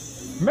King.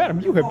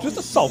 Madam, you have just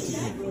assaulted me.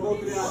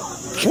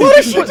 What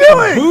is she Put some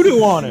doing?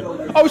 voodoo on him.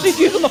 Oh, she's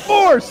using the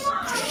force.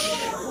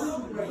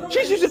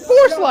 She's using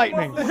force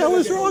lightning. What the hell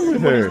is wrong with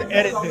Someone needs her? to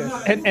edit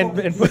this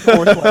and put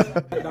force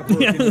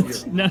lightning.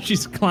 Yeah, now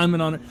she's climbing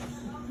on it.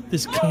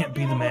 This can't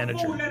be the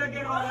manager.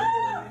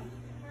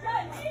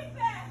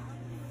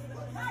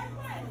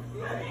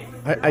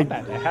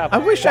 I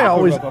wish I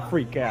always a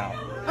freak out.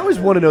 I always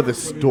want to know the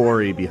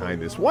story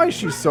behind this. Why is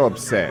she so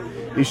upset?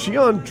 Is she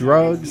on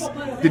drugs?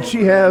 Did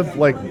she have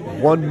like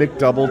one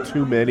McDouble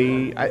too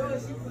many?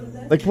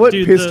 Like what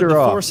Dude, pissed the her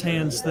off? force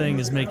hands thing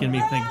is making me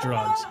think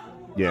drugs.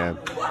 Yeah.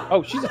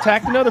 Oh, she's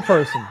attacked another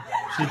person.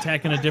 She's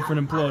attacking a different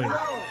employee.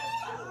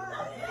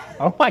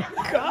 Oh my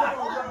god.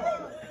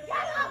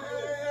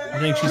 I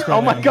think she's Oh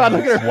probably my god,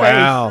 look at her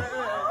Wow.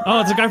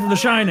 Oh, it's a guy from The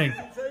Shining.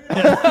 face.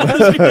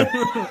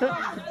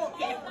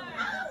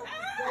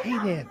 Hey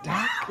there,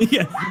 Doc.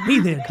 Yeah. Hey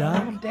there,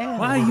 Calm Doc. down.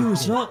 Why are you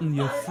assaulting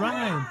your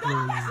fry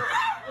employee?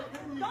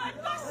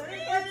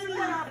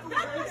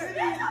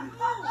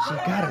 She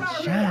got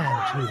a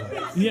shine to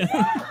her. Yeah.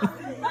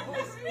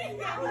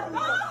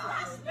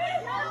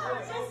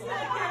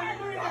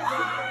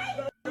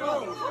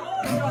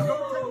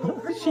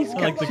 She's I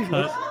like the she cut.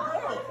 looks-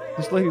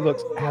 this lady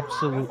looks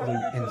absolutely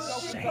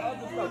insane.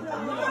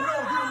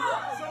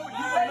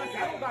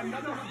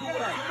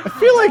 I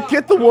feel like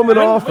get the woman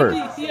off her.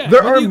 yeah,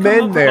 There when are you come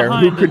men up there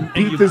who behind could and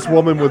beat you- this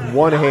woman with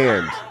one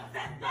hand.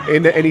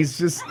 And he's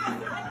just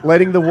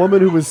letting the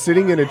woman who was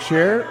sitting in a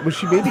chair, was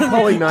she maybe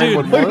calling Dude,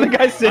 Look at the 911?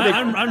 guy sitting.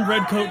 I'm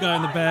red coat guy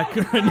in the back.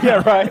 Right now.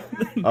 Yeah, right.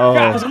 Oh.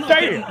 God I'm not damn.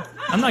 getting-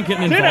 I'm not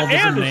getting Dinner involved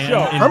as a and a man.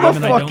 show. in I'm a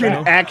women I don't fucking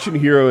know. action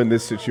hero in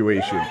this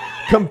situation.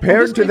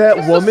 Compared This to thing- that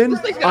this woman,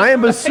 thing's got I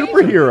am a a taser.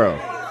 superhero.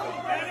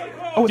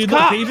 Oh, it's Dude, look,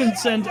 cops. they even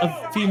sent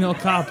a female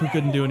cop who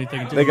couldn't do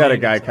anything. They got a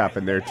guy cop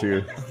in there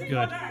too.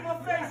 Good.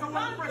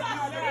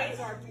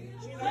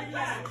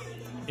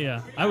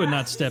 Yeah, I would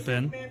not step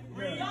in.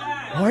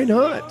 Why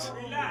not?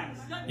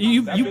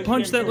 You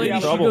punch that lady,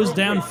 she Trouble. goes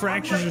down,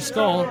 fractures her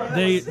skull.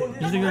 You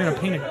think they're gonna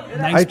paint a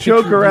nice? I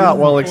choke picture her of you out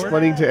while on the court?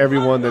 explaining to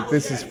everyone that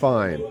this is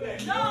fine.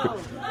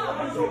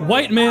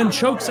 White man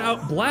chokes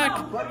out black,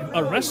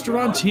 a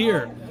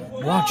restaurateur.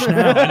 Watch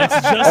now. And it's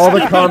just All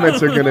the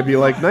comments are going to be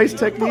like, nice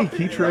technique,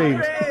 he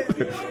trained.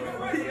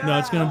 No,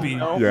 it's gonna be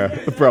Yeah,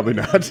 probably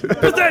not.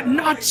 put that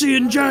Nazi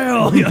in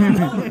jail.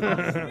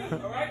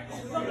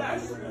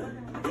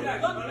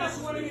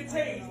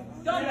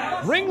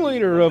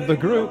 Ringleader of the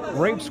group,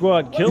 Rape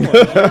Squad Killers,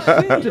 was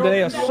seen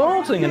today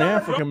assaulting an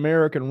African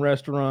American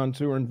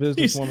restaurateur and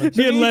businesswoman.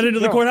 He had led into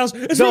the courthouse.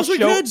 It's They'll real sweet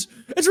show- kids.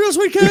 It's real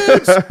sweet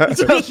kids.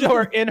 They'll show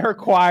her in her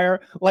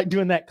choir, like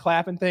doing that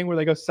clapping thing where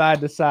they go side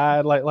to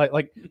side,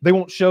 like they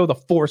won't show the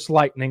force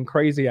lightning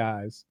crazy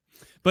eyes.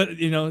 But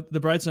the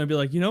bride's gonna be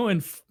like,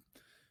 in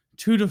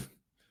 2 to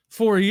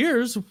 4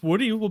 years,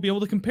 Woody will be able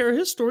to compare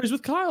his stories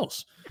with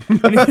Kyle's.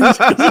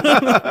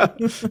 Yeah,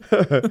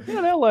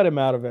 they'll let him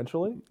out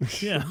eventually.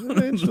 Yeah,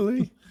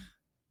 Eventually.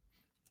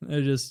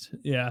 I just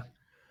I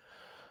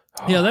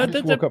that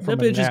just woke up from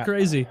that a bitch is nap.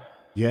 crazy.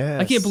 Yeah.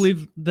 I can't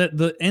believe that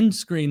the end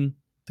screen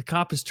The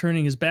cop is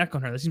turning his back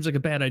on her. That seems like a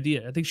bad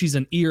idea. I think she's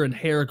an ear and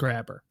hair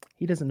grabber.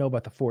 He doesn't know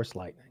about the Force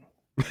lightning.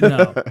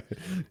 No,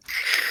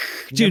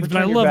 You dude, never but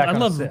turn your back I on a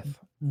love Sith.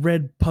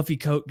 red puffy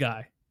coat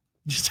guy.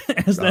 Just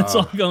as that's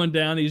all going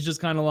down, he's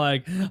just kind of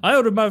like, I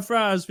ordered my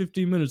fries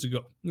 15 minutes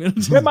ago.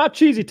 Where my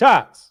cheesy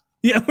tots?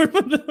 Yeah, where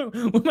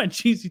my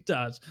cheesy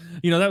tots?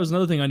 That was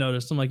another thing I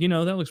noticed. I'm like, that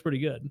looks pretty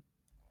good.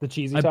 The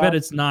cheesy I tots? bet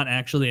it's not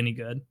actually any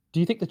good. Do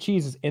you think the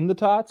cheese is in the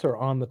tots or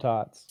on the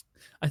tots?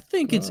 I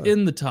think it's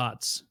in the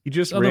tots. He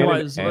just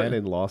Otherwise, ran an ad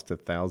and lost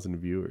 1,000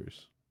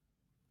 viewers.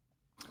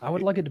 I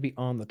would like it to be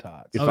on the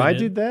tots. If I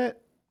did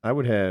that, I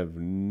would have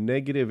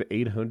negative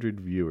 800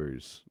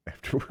 viewers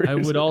afterwards. I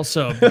would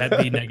also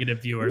be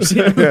negative viewers.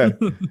 Yeah.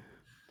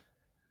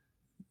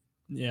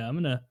 Yeah, I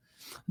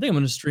think I'm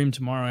gonna stream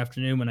tomorrow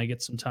afternoon when I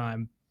get some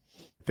time.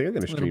 I think I'm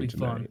going to It'll stream be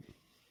tonight. fun.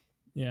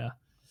 Yeah.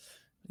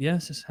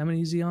 Yes. How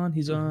many is he on?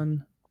 He's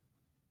on.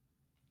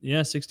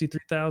 Yeah,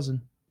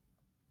 63,000.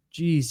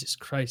 Jesus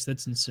Christ,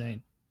 that's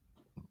insane.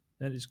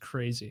 That is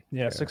crazy.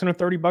 Yeah,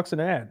 $630 an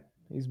ad.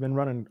 He's been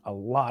running a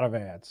lot of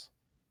ads.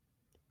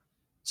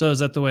 So is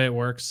that the way it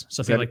works?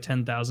 So if you that have like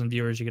 10,000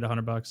 viewers, you get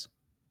 $100.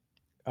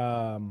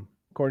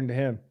 According to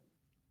him.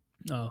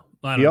 Oh,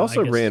 I don't He know,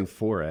 also I guess. ran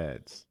 4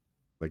 ads.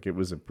 Like it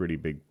was a pretty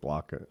big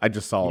block. I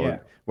just saw Yeah,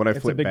 it when I it's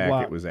a flipped big back.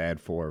 block. It was ad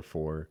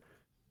 4.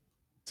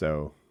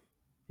 So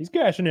He's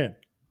cashing in.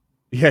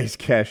 yeah, he's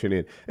cashing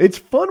in. It's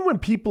fun when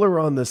people are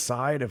on the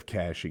side of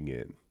cashing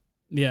in.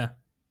 Yeah.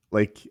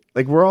 Like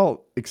we're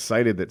all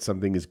excited that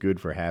something is good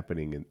for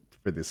happening and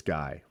for this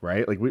guy,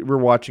 right? Like we're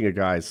watching a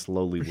guy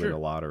slowly For win sure. a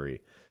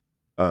lottery,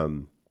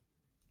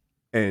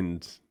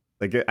 and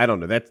like I don't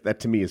know,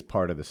 that to me is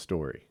part of the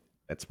story.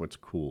 That's what's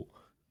cool.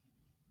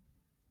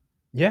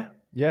 Yeah,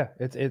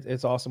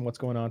 it's awesome what's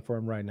going on for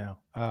him right now.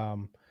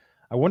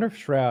 I wonder if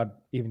Shroud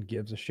even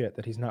gives a shit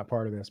that he's not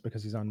part of this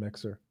because he's on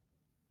Mixer.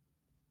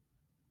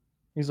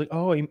 He's like,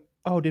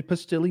 did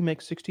Pastilli make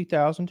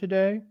 60,000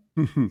 today?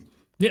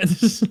 Yeah.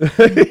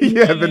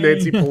 Yeah, the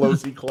Nancy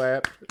Pelosi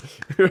clap,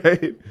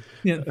 right?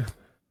 Yeah.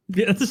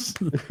 Yes.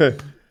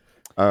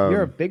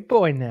 You're a big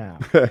boy now.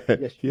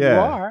 Yes, you yeah,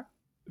 are.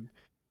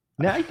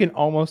 Now you can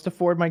almost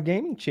afford my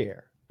gaming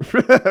chair.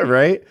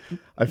 right.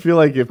 I feel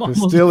like if Almost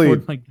Pastilli,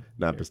 afford my-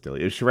 not Pastilli,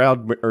 if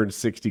Shroud earned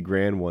 60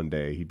 grand one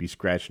day, he'd be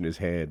scratching his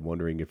head,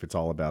 wondering if it's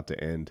all about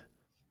to end.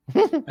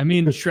 I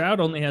mean, Shroud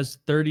only has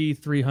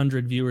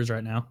 3,300 viewers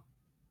right now.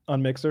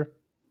 On Mixer?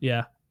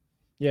 Yeah.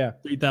 Yeah.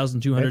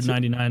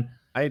 3,299.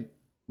 I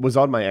was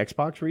on my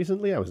Xbox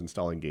recently. I was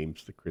installing games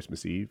for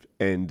Christmas Eve,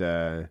 and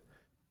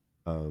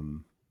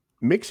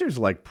Mixer's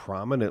like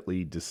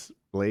prominently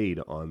displayed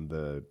on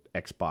the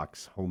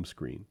Xbox home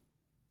screen.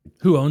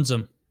 Who owns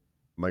them?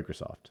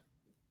 Microsoft.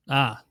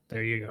 Ah,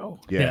 there you go.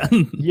 Yeah.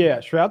 Yeah,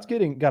 Shroud's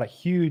got a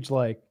huge,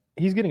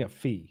 he's getting a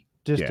fee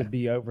just to Yeah.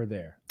 be over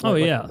there. Oh,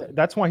 yeah.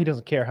 That's why he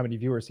doesn't care how many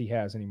viewers he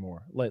has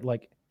anymore.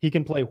 Like he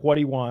can play what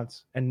he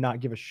wants and not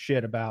give a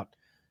shit about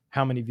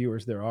how many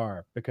viewers there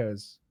are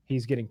because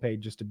he's getting paid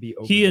just to be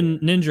over He there. and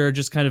Ninja are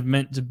just kind of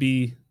meant to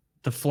be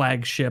the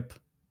flagship.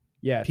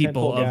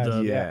 people tentpole of guys,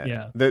 the- Yeah.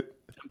 yeah.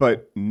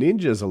 But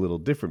Ninja's a little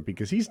different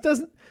because he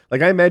doesn't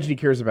like. I imagine he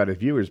cares about his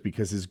viewers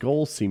because his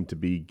goals seem to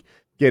be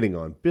getting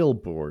on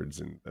billboards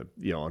and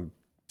on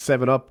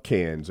 7-Up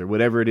cans or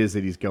whatever it is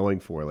that he's going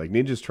for. Like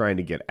Ninja's trying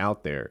to get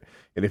out there,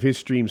 and if his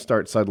streams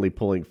start suddenly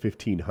pulling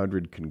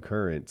 1,500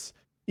 concurrents,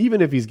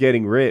 even if he's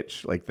getting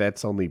rich, like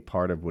that's only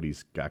part of what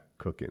he's got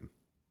cooking.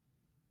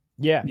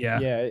 Yeah.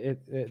 Yeah.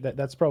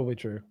 That's probably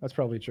true. That's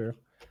probably true.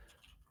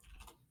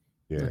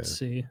 Yeah, Let's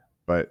see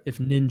but if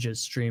Ninja's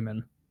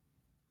streaming.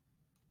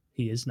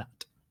 He is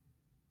not.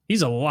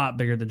 He's a lot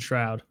bigger than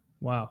Shroud.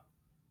 Wow.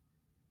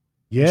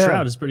 yeah,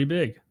 Shroud is pretty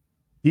big.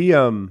 he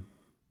what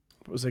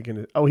was I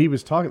gonna? Oh, he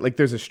was talking like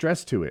there's a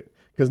stress to it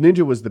because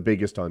Ninja was the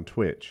biggest on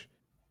Twitch,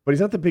 but he's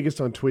not the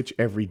biggest on Twitch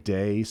every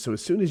day. So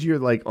as soon as you're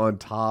like on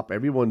top,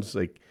 everyone's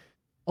like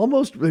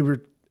almost they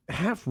were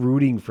half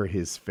rooting for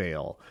his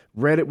fail.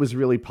 Reddit was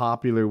really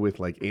popular with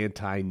like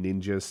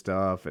anti-Ninja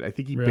stuff, and I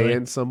think he Really?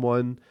 banned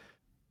someone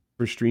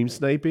for stream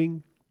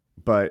sniping,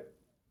 but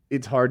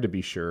it's hard to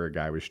be sure a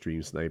guy was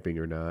stream sniping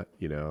or not.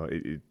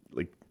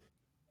 Like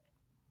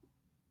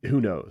who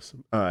knows?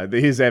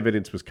 His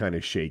evidence was kind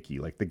of shaky.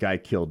 Like the guy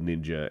killed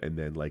Ninja and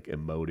then like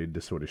emoted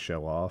to sort of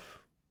show off.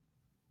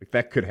 Like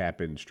that could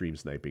happen, stream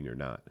sniping or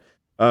not.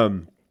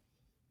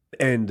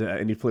 And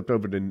he flipped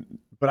over to,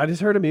 but I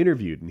just heard him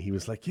interviewed, and he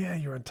was like, "Yeah,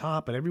 you're on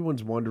top," and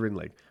everyone's wondering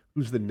like,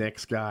 who's the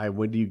next guy?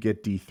 When do you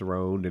get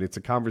dethroned? And it's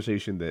a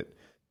conversation that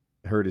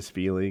hurt his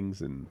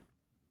feelings, and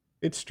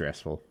it's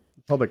stressful.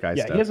 Public eye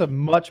Yeah, stuff. he has a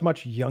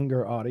much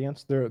younger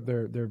audience. They're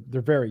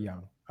very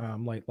young,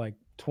 like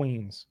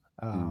tweens.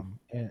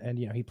 And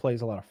he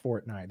plays a lot of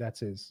Fortnite. That's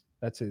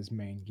his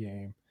main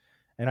game.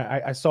 And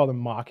I saw them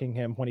mocking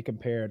him when he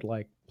compared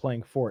like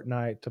playing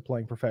Fortnite to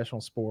playing professional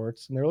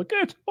sports, and they're like,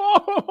 it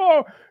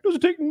doesn't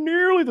take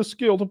nearly the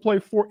skill to play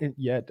Fortnite.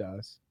 Yeah, it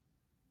does.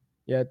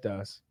 Yeah, it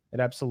does. It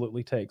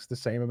absolutely takes the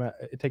same amount.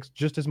 It takes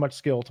just as much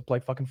skill to play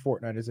fucking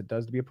Fortnite as it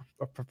does to be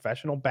a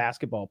professional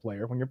basketball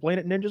player. When you're playing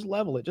at Ninja's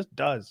level, it just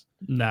does.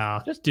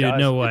 Nah, Just dude, does.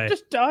 no way. It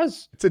just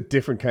does. It's a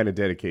different kind of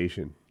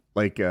dedication.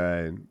 Like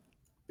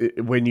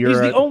when you're He's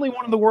the only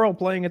one in the world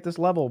playing at this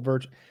level. All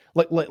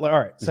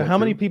right. Is So that how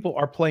many true? people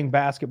are playing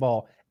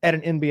basketball at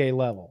an NBA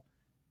level?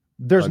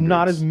 There's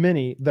not Hundreds. as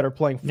many that are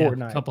playing Yeah,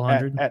 Fortnite couple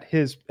hundred. at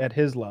his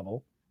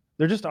level.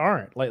 There just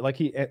aren't.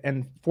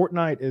 And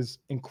Fortnite is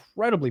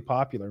incredibly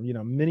popular. You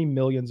know, many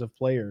millions of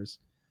players.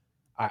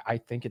 I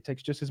think it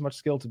takes just as much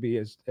skill to be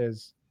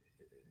as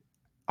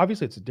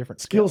obviously it's a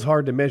different skill's skill.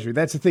 hard to measure.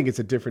 That's the thing. It's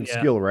a different Yeah.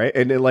 skill, right?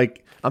 And then,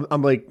 like,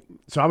 I'm like,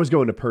 so I was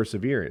going to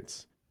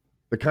perseverance.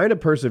 The kind of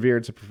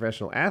perseverance a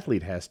professional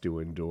athlete has to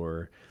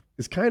endure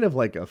is kind of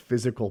like a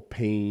physical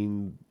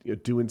pain,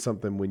 doing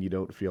something when you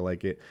don't feel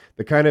like it.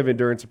 The kind of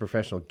endurance a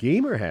professional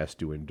gamer has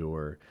to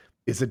endure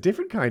is a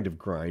different kind of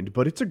grind,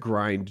 but it's a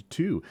grind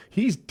too.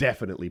 He's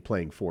definitely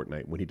playing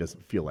Fortnite when he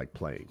doesn't feel like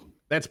playing.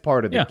 That's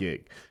part of the Yeah,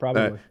 gig.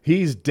 Probably.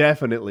 He's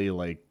definitely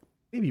like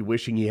maybe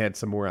wishing he had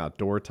some more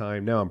outdoor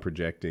time. Now I'm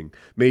projecting.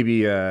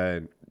 Maybe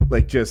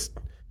like just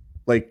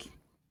like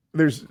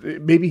there's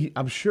maybe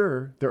I'm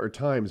sure there are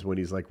times when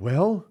he's like,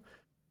 well,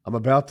 I'm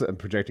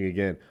projecting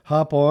again,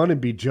 hop on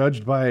and be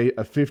judged by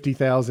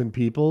 50,000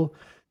 people.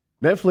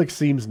 Netflix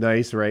seems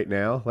nice right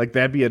now. Like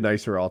that'd be a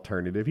nicer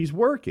alternative. He's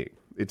working.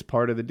 It's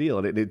part of the deal.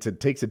 And it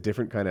takes a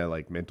different kind of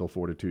like mental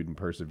fortitude and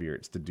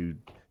perseverance to do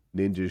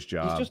Ninja's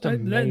job. He's just That-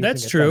 amazing.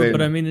 that's at true, that. Than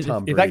but I mean,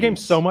 Tom if That game's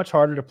Brady's. so much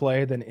harder to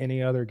play than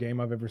any other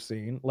game I've ever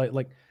seen. I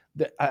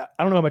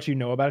don't know how much you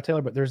know about it,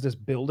 Taylor, but there's this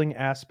building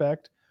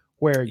aspect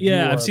where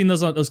yeah, you I've are- seen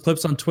those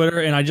clips on Twitter,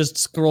 and I just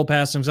scroll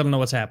past them because I don't know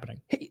what's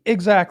happening.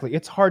 Exactly.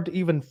 It's hard to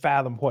even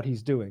fathom what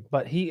he's doing,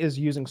 but he is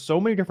using so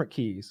many different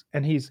keys,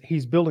 and he's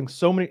building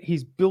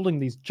he's building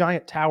these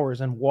giant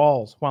towers and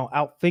walls while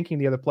outthinking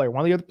the other player,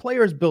 while the other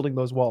player is building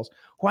those walls,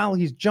 while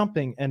he's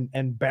jumping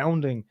and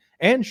bounding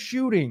and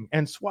shooting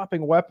and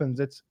swapping weapons.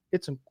 It's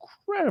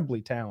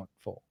incredibly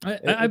talentful. I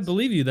It's-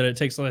 believe you that it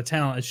takes a lot of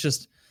talent. It's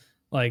just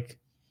like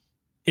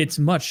it's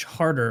much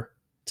harder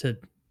to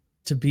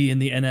be in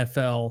the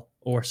NFL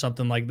or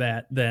something like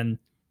that than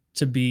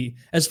to be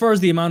as far as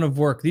the amount of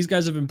work. These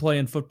guys have been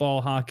playing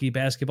football, hockey,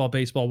 basketball,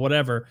 baseball,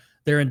 whatever,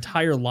 their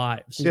entire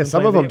lives. He's Yeah, been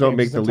some playing of them video don't games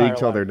make his the league entire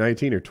till life. they're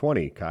 19 or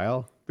 20,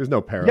 Kyle. There's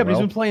no parallel. Yeah, but he's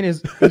been playing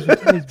his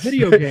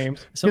video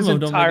games Some his of them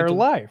don't make it entire to-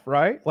 life,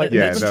 right? Like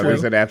Yeah, That's no, true.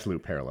 there's an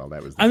absolute parallel.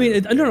 That was the I mean,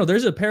 joke, no, yeah. no,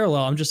 there's a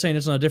parallel. I'm just saying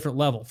it's on a different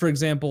level. For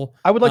example,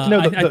 I would like to know.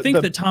 I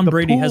think that Tom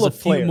Brady has pool a of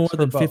few players more for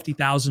than both.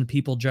 50,000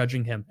 people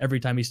judging him every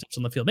time he steps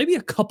on the field. Maybe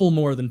a couple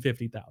more than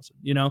 50,000.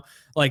 You know,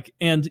 like,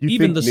 and You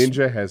even think the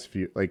Ninja has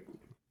few like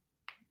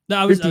no,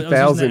 I was using that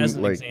 50,000, as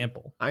an like-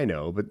 example. I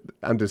know, but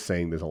I'm just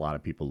saying there's a lot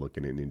of people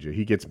looking at Ninja.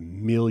 He gets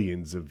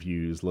millions of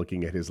views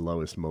looking at his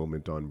lowest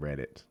moment on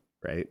Reddit,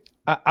 right?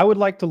 I would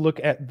like to look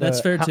at the.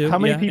 That's fair too. How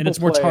many yeah, people and it's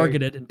more play-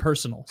 targeted and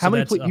personal. How so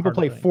many that's a people harder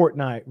play thing.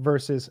 Fortnite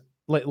versus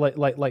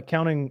like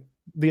counting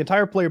the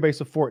entire player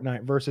base of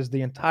Fortnite versus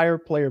the entire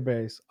player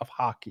base of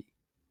hockey,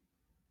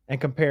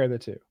 and compare the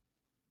two?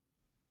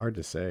 Hard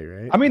to say,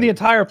 right? I mean, the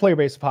entire player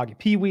base of hockey,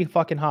 Pee Wee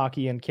fucking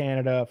hockey in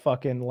Canada,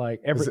 fucking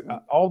like Is it-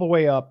 all the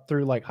way up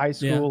through like high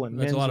Yeah, school and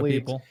that's men's a lot of leagues.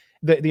 people.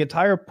 The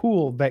entire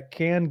pool that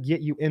can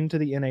get you into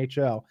the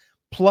NHL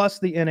plus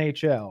the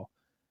NHL.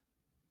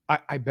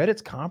 I bet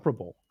it's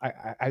comparable.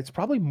 It's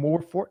probably more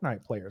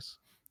Fortnite players.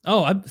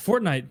 Oh,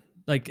 Fortnite.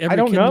 Like every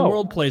don't kid in the know.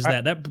 world plays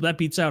that. That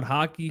beats out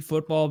hockey,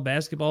 football,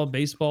 basketball,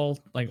 baseball,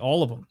 like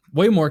all of them.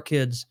 Way more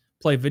kids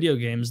play video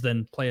games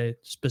than play a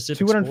specific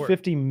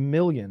 250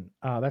 million.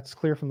 That's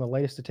clear from the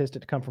latest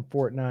statistic to come from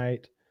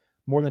Fortnite.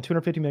 More than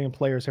 250 million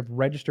players have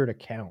registered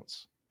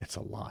accounts. It's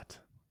a lot.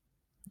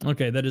 sport.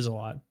 Okay, that is a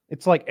lot.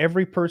 It's like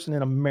every person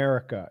in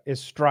America is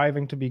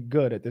striving to be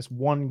good at this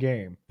one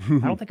game. I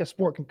don't think a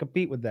sport can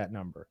compete with that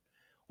number.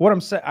 What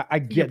I'm saying, I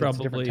get it's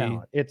a different probably-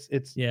 talent.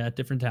 It's Yeah,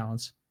 different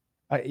talents.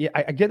 I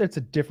get it's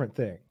a different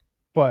thing,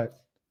 but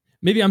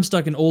Maybe I'm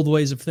stuck in old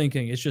ways of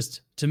thinking. It's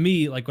just to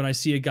me, like when I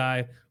see a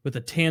guy with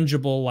a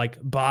tangible like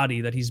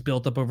body that he's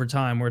built up over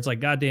time, where it's like,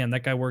 God damn,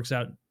 that guy works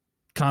out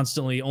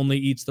constantly, only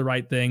eats the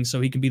right thing, so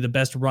he can be the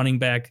best running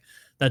back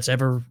that's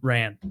ever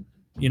ran.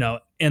 You know,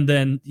 and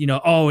then, you know,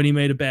 oh, and he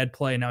made a bad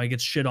play. Now he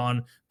gets shit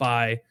on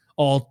by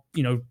all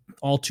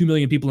 2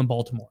 million people in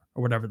Baltimore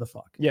or whatever the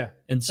fuck. yeah,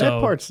 And so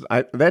That part's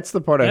that's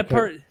the part that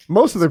part,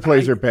 most of their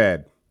plays are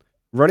bad.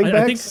 Running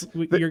I think backs,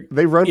 you're-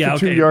 they run yeah,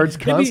 for 2 okay. yards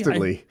Maybe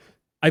constantly.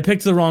 I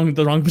picked the wrong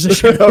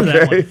position for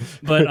that Okay.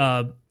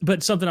 one.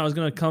 But something I was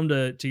going to come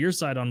to your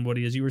side on,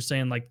 Woody, is you were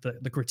saying like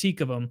the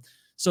critique of them.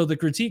 So the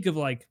critique of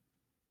like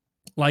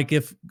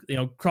if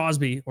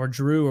Crosby or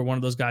Drew or one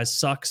of those guys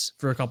sucks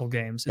for a couple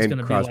games, it's And going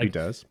to be Crosby like,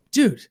 does.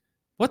 dude,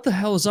 what the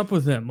hell is up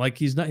with him? Like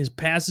his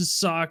passes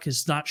suck.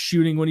 He's not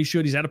shooting when he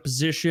should. He's out of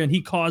position.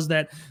 He caused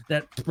that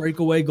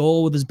breakaway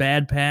goal with his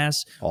bad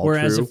pass. All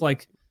Whereas true, if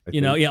like I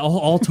you know, think. yeah,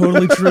 all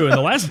totally true. And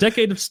the last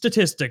decade of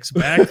statistics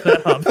back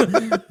that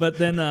up. But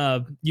then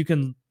you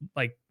can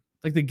like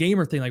the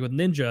gamer thing, like with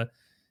Ninja,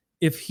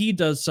 if he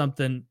does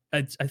something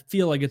I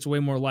feel like it's way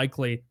more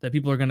likely that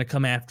people are going to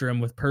come after him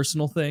with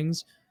personal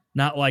things,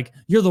 not like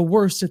you're the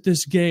worst at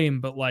this game,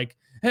 but like,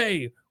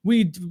 hey,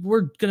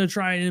 we're gonna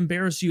try and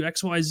embarrass you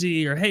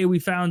XYZ, or hey, we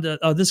found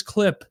this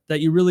clip that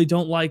you really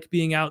don't like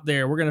being out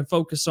there. We're gonna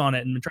focus on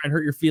it and try and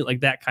hurt your feet, like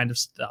that kind of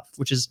stuff,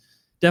 which is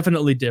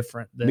definitely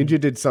different. Ninja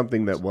did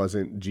something that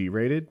wasn't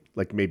G-rated,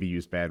 like maybe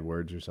used bad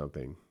words or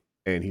something.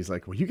 And he's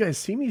like, well, you guys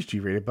see me as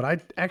G-rated, but I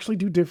actually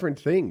do different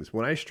things.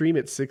 When I stream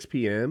at 6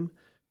 p.m.,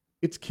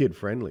 it's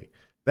kid-friendly.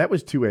 That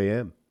was 2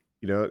 a.m.,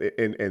 you know,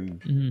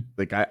 and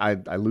like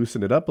I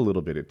loosened it up a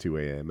little bit at 2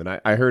 a.m. And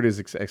I heard his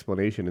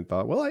explanation and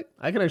thought, well,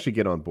 I can actually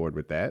get on board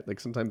with that. Like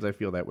sometimes I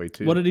feel that way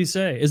too. What did he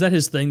say? Is that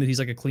his thing, that he's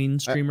like a clean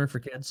streamer for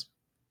kids?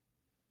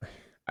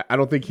 I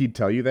don't think he'd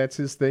tell you that's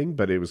his thing,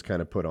 but it was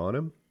kind of put on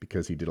him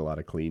because he did a lot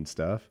of clean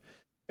stuff.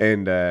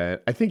 And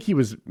I think he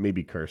was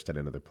maybe cursed at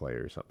another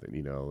player or something,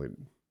 you know,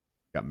 and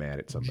got mad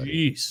at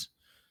somebody. Jeez.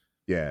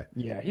 Yeah.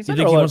 Yeah. You think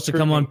he wants to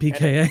come on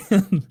PKA?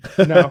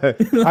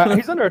 No,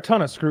 he's under a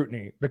ton of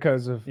scrutiny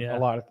because of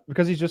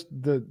because he's just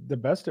the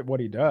best at what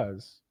he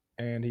does.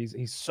 And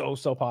he's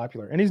so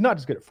popular. And he's not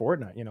just good at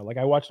Fortnite, you know, like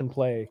I watched him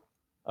play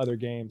other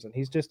games, and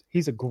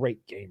he's a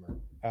great gamer.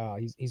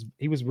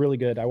 He was really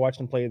good. I watched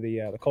him play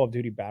the Call of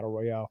Duty Battle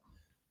Royale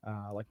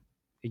like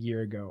a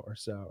year ago or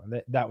so,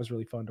 and that was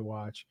really fun to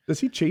watch. Does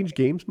he change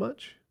games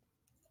much?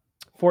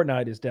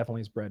 Fortnite is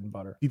definitely his bread and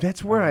butter.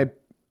 That's where I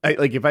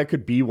like, if I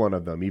could be one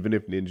of them, even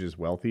if Ninja's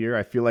wealthier,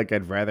 I feel like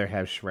I'd rather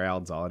have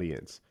Shroud's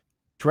audience.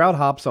 Shroud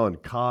hops on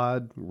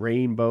COD,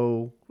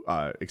 Rainbow,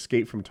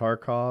 Escape from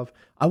Tarkov.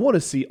 I want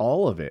to see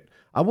all of it.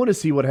 I want to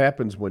see what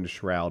happens when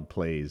Shroud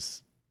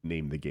plays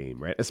Name the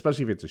Game, right?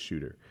 Especially if it's a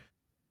shooter.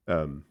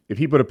 If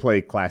he would have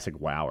played classic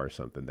WoW or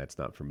something, that's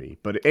not for me.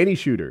 But any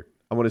shooter,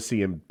 I want to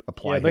see him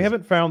apply. Yeah, they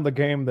haven't found the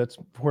game that's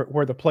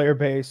where the player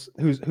base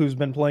who's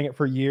been playing it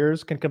for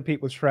years can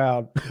compete with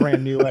Shroud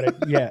brand new at it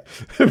yet.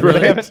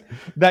 Right.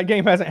 That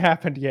game hasn't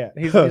happened yet.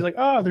 He's like,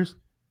 oh, there's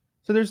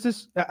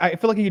this. I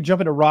feel like he could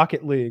jump into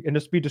Rocket League and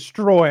just be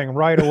destroying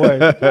right away.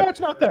 Yeah, it's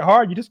not that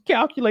hard. You just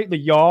calculate the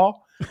yaw,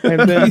 and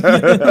then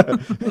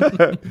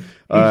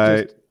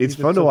it's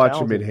fun to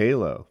watch him in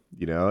Halo.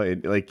 You know,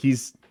 and like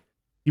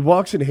he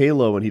walks in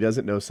Halo and he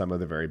doesn't know some of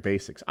the very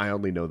basics. I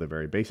only know the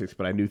very basics,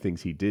 but I knew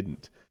things he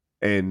didn't.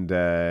 And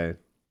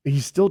he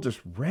still just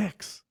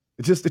wrecks.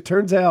 It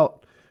turns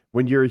out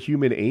when you're a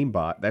human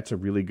aimbot, that's a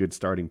really good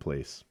starting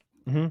place.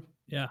 Mm-hmm.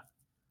 Yeah,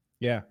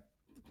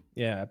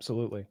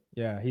 absolutely.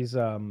 Yeah, he's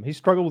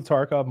struggled with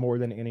Tarkov more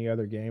than any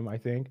other game, I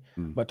think.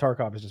 But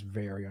Tarkov is just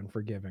very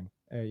unforgiving.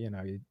 You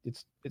know,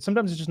 it's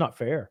sometimes it's just not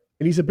fair.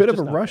 And he's a bit of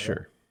a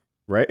rusher,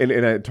 right? And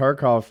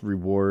Tarkov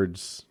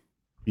rewards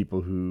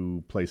people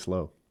who play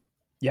slow.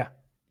 Yeah.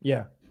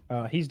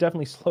 He's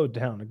definitely slowed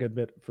down a good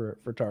bit for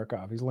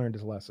Tarkov. He's learned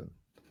his lesson.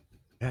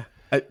 Yeah,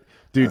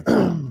 dude.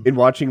 In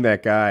watching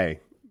that guy,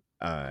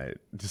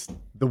 just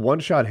the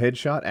one-shot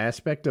headshot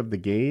aspect of the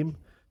game,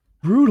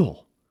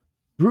 brutal.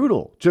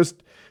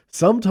 Just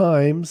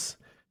sometimes,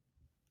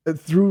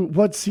 through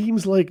what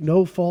seems like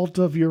no fault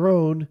of your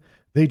own,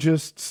 they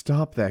just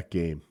stop that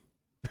game.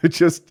 It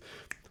just,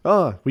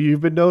 well,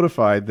 you've been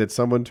notified that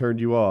someone turned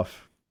you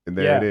off. And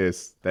there it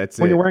is. That's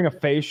when you're wearing a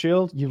face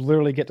shield, you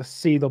literally get to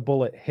see the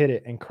bullet hit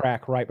it and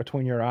crack right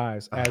between your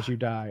eyes as you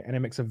die. And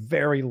it makes a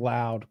very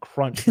loud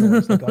crunch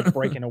noise, like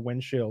breaking a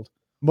windshield.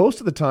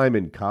 Most of the time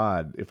in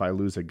COD, if I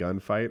lose a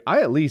gunfight,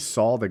 I at least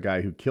saw the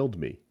guy who killed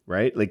me,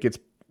 right? Like it's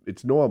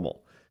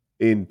normal.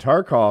 In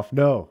Tarkov,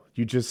 no.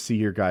 You just see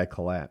your guy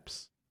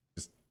collapse.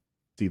 Just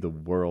see the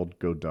world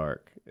go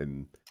dark.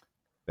 And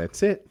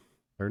that's it.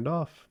 Turned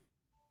off.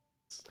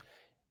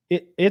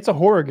 It's a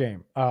horror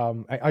game.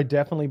 I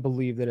definitely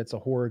believe that it's a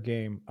horror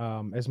game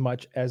as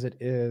much as it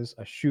is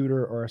a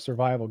shooter or a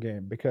survival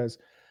game, because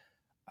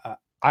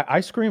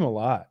I scream a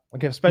lot,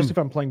 like especially if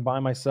I'm playing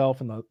by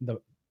myself and the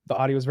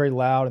audio is very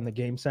loud and the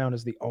game sound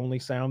is the only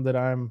sound that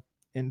I'm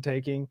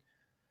intaking.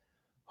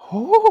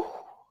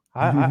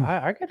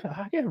 I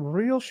get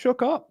real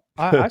shook up.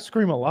 I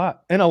scream a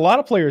lot, and a lot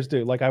of players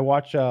do. Like I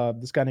watch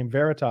this guy named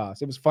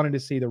Veritas. It was funny to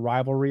see the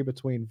rivalry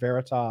between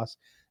Veritas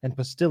and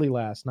Pastilli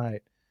last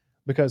night,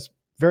 because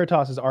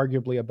Veritas is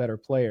arguably a better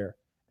player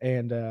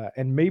and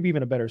maybe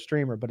even a better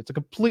streamer, but it's a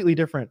completely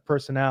different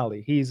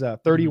personality. He's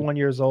 31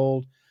 years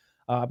old.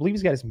 I believe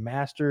he's got his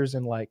master's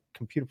in like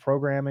computer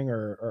programming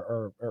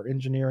or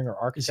engineering or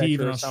architecture. Is he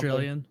even or something.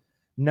 Australian?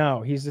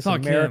 No, he's this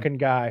American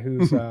guy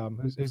who's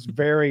who's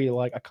very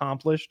like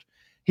accomplished.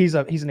 He's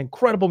an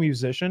incredible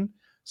musician.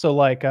 So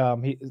like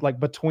he like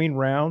between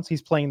rounds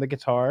he's playing the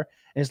guitar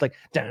and it's like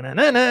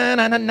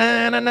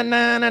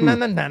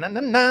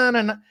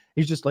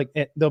he's just like,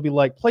 they'll be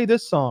like, play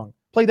this song,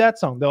 play that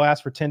song. They'll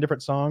ask for 10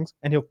 different songs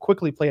and he'll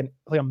quickly play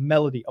a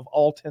melody of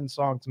all 10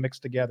 songs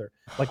mixed together,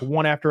 like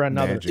one after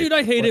another. Magic. Dude,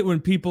 I hate it when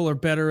people are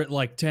better at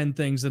like 10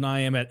 things than I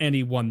am at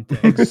any one thing.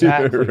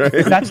 Exactly.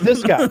 Right? That's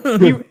this guy.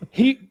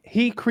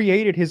 He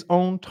created his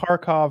own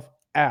Tarkov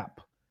app.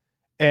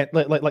 And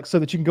like so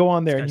that you can go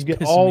on there and you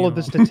get all of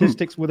the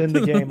statistics within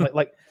the game.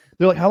 Like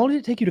they're like, how long did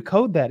it take you to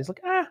code that? It's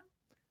like, a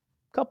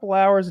couple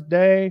hours a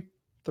day.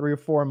 3 or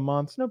 4 a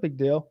month. It's no big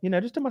deal.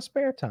 Just in my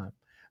spare time.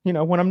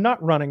 When I'm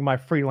not running my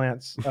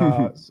freelance,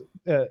 what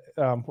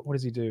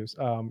does he do?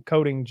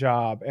 Coding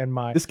job and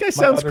my This guy my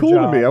sounds other cool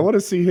to me. I job. want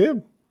to see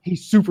him.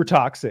 He's super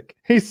toxic.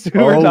 He's super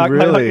Oh, toxic.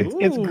 really?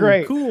 It's Ooh,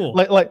 great. Cool.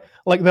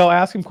 Like they'll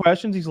ask him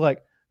questions. He's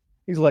like,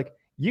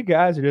 you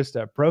guys are just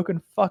a broken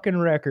fucking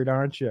record,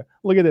 aren't you?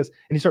 Look at this.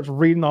 And he starts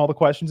reading all the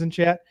questions in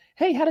chat.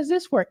 Hey, how does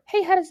this work?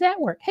 Hey, how does that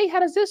work? Hey, how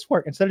does this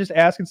work? Instead of just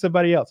asking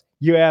somebody else,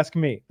 you ask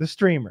me, the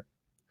streamer.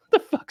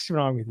 What the fuck's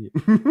wrong with you?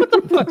 What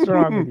the fuck's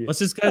wrong with you? What's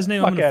this guy's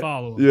name? Fuck I'm gonna it.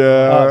 follow him.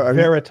 Yeah,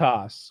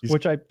 Veritas, he's-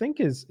 which I think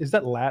is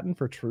that Latin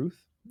for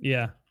truth?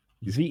 Yeah.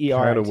 he's VERITAS.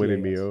 kind of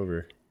winning me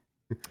over.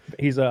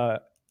 He's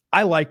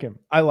I like him.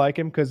 I like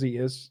him because he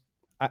is.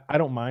 I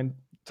don't mind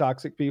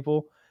toxic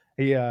people.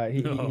 He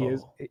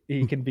is.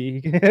 He can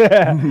be.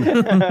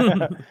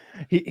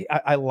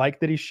 I like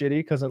that he's shitty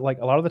because like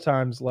a lot of the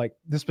times, like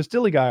this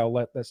Pastilli guy will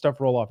let that stuff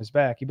roll off his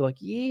back. He'd be like,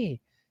 "Yeah,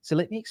 so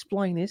let me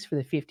explain this for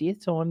the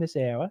 50th time this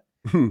hour,"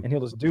 and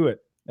he'll just do it.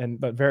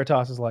 But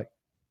Veritas is like,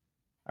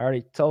 "I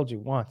already told you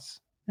once."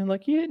 And I'm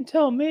like, "You didn't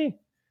tell me."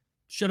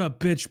 Shut up,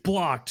 bitch.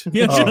 Blocked.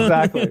 Yeah, Oh, shut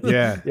up. exactly.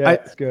 Yeah, Yeah,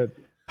 it's good.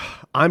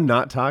 I'm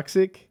not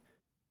toxic,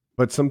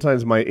 but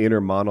sometimes my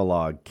inner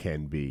monologue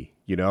can be.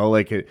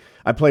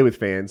 I play with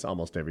fans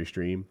almost every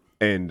stream,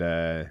 and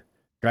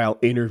guy'll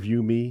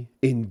interview me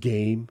in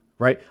game.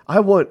 Right? I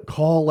want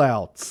call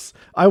outs.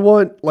 I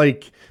want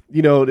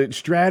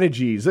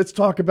strategies. Let's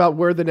talk about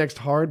where the next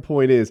hard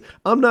point is.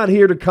 I'm not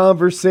here to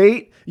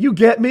conversate. You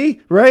get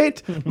me,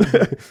 right?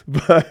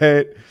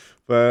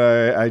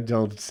 but I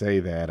don't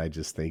say that. I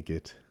just think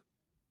it.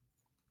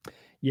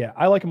 Yeah,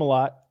 I like him a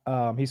lot.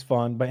 He's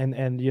fun, but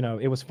and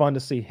it was fun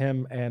to see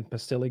him and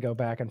Pastilli go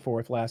back and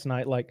forth last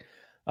night. Like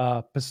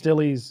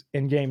Pastilli's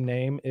in-game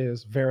name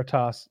is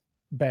Veritas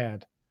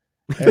Bad.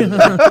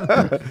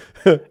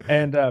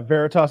 And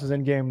Veritas's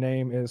in-game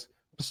name is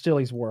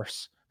Pastilli's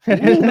Worse. and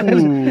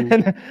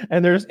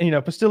there's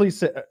Pastilli's.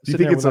 Do you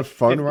think it's a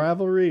fun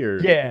rivalry, or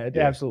Yeah, it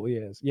absolutely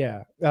is.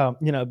 Yeah,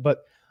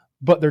 but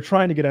they're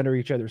trying to get under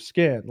each other's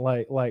skin.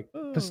 Like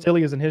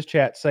Pastilli is in his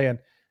chat saying,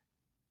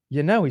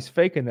 he's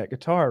faking that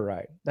guitar,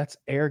 right? That's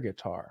air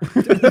guitar.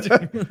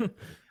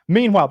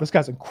 Meanwhile, this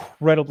guy's an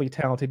incredibly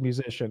talented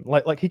musician.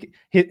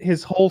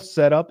 His whole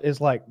setup is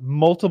like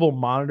multiple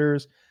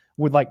monitors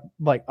with like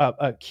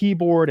a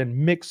keyboard and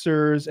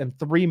mixers and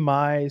 3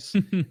 mice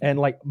and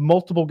like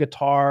multiple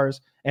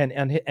guitars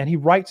and he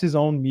writes his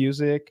own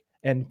music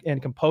and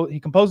he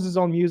composes his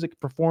own music,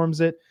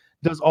 performs it,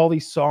 does all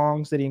these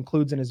songs that he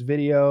includes in his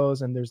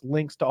videos, and there's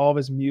links to all of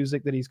his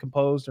music that he's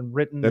composed and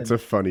written. That's a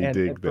funny dig,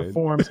 and Ben.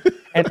 performs.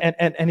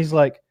 and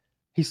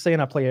he's saying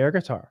I play air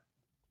guitar.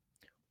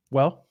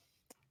 Well,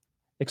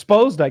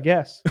 exposed, I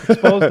guess.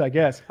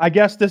 I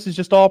guess this is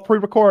just all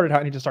pre-recorded, huh?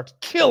 And he just starts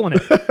killing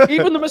it.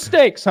 Even the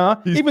mistakes, huh?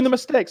 Even the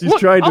mistakes. He's Look,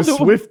 trying I'll to do it.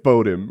 swift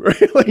boat him,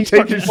 right? Like He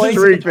take starts his playing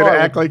the strength and guitar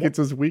act with like it's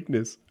his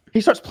weakness. He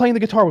starts playing the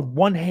guitar with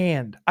one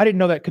hand. I didn't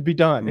know that could be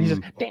done. And he's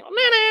just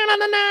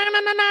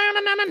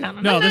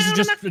No, this is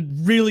just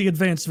really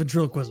advanced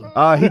ventriloquism.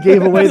 He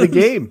gave away the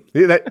game.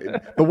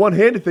 The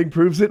one-handed thing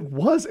proves it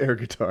was air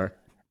guitar.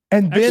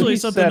 and then Actually, he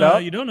something set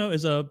up. you don't know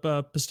is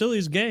Pastilli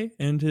is gay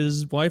and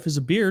his wife is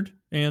a beard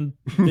and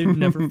they've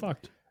never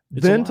fucked.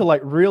 It's a Then lie. to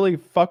like really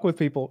fuck with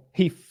people,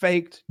 he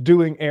faked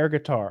doing air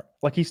guitar.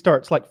 Like he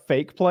starts like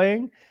fake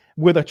playing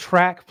with a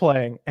track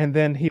playing, and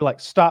then he like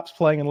stops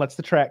playing and lets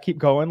the track keep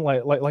going.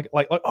 Like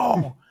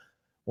oh,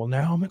 well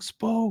now I'm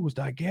exposed,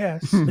 I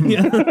guess.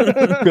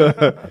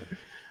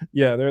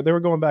 Yeah, they were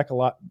going back a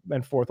lot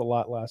and forth a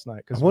lot last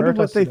night. I wonder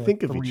what they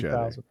think of each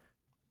other.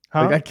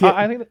 Huh? Like, I can't-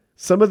 I think that,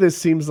 Some of this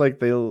seems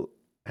like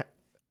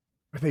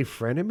are they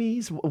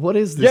frenemies? What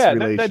is this yeah,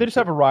 relationship? they just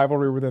have a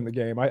rivalry within the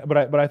game. But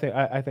I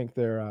think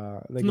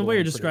they're they From the way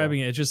you're describing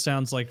it, it just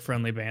sounds like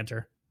friendly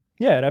banter.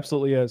 Yeah, it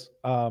absolutely is.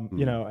 Hmm.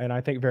 And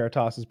I think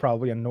Veritas is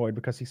probably annoyed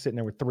because he's sitting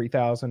there with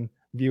 3,000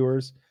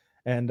 viewers.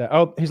 And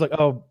he's like,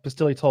 oh,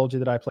 Pastilli told you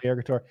that I play air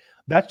guitar.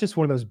 That's just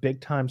one of those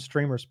big time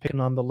streamers picking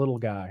on the little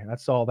guy.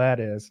 That's all that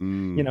is.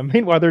 Mm.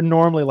 Meanwhile, they're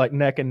normally like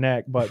neck and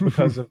neck, but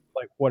because of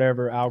like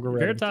whatever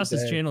algorithm.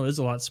 Veritas's today- channel is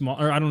a lot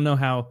smaller. I don't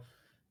know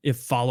if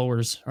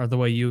followers are the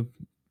way you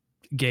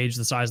gauge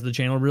the size of the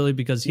channel really,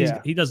 because he's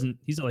at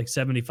like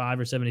 75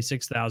 or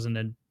 76,000,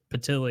 and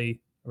Pastilli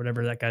or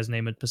whatever that guy's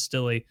name is,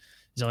 Pastilli,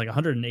 is at like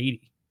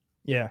 180.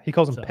 Yeah, he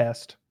calls him So-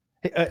 Pest.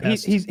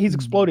 Pest. He's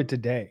exploded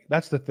today.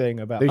 That's the thing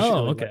about. They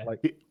Pastilli, should- okay.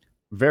 Like,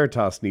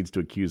 Veritas needs to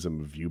accuse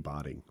him of view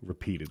botting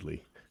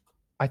repeatedly.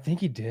 I think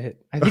he did.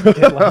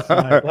 Last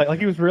night. Like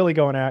he was really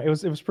going out. It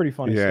was pretty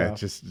funny Yeah,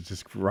 stuff.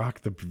 just rock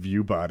the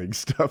view botting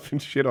stuff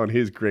and shit on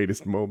his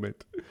greatest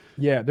moment.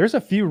 Yeah, there's a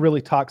few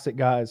really toxic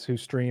guys who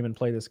stream and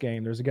play this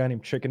game. There's a guy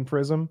named Chicken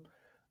Prism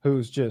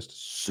who's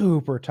just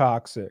super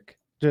toxic.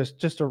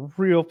 Just a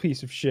real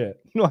piece of shit.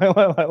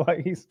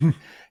 Like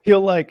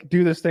he'll like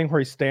do this thing where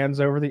he stands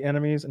over the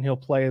enemies and he'll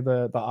play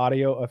the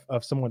audio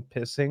of someone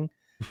pissing.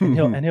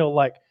 And he'll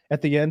like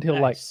at the end he'll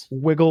Nice.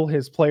 like wiggle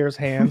his players'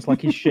 hands like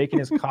he's shaking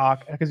his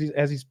cock because he's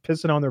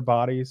pissing on their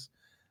bodies.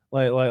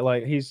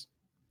 Like he's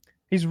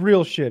He's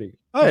real shitty.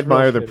 I He's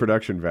admire real the shitty.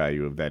 production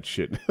value of that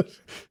shit.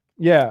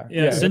 Yeah,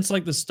 Yeah, since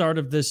like the start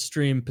of this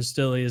stream,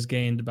 Pastilli has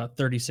gained about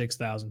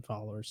 36,000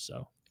 followers.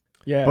 So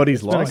yeah, but he's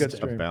it's been a lost good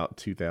stream. about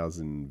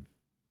 2,000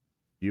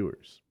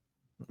 viewers.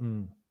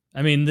 Mm.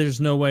 I mean,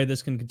 there's no way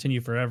this can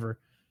continue forever.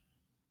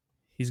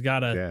 He's got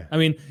to. Yeah. I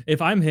mean,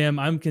 if I'm him,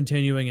 I'm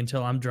continuing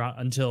until I'm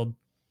down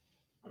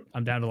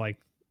to like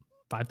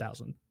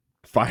 5,000.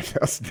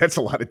 5,000. That's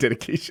a lot of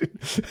dedication.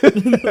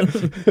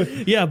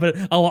 Yeah, but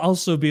I'll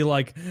also be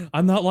like,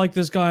 I'm not like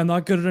this guy. I'm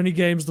not good at any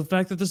games. The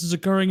fact that this is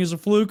occurring is a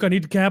fluke. I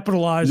need to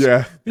capitalize.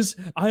 Yeah.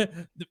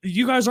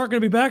 You guys aren't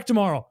going to be back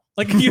tomorrow.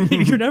 Like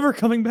you're never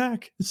coming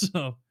back.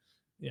 So,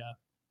 yeah.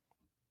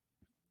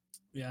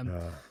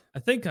 I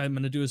think I'm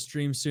going to do a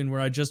stream soon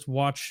where I just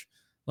watch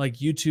like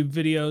YouTube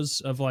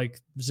videos of like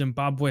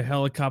Zimbabwe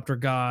helicopter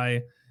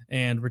guy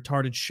and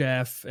retarded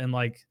chef and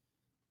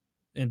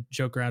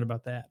joke around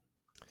about that.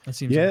 That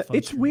seems like a fun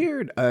it's stream.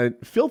 weird.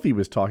 Filthy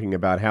was talking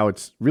about how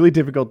it's really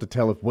difficult to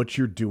tell if what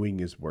you're doing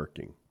is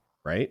working,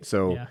 right?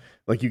 So, Yeah.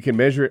 like, you can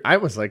measure it. I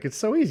was like, it's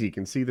so easy. You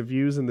can see the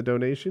views and the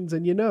donations,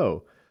 and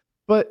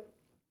But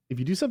if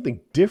you do something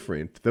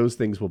different, those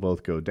things will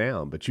both go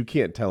down. But you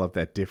can't tell if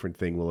that different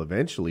thing will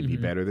eventually be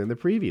better than the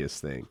previous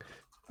thing.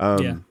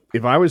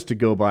 If I was to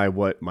go by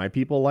what my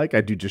people like,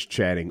 I do just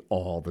chatting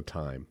all the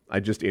time. I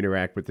just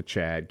interact with the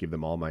chat, give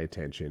them all my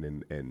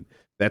attention, and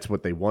that's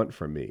what they want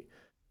from me.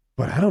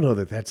 But I don't know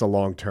that that's a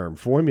long-term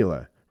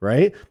formula,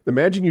 right?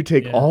 Imagine you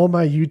take all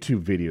my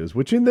YouTube videos,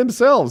 which in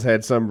themselves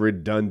had some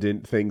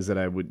redundant things that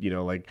I would,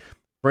 like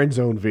friend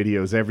zone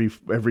videos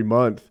every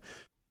month,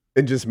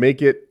 and just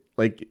make it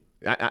like,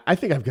 I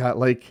think I've got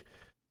like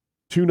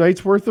 2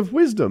 nights worth of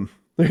wisdom.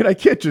 Right? I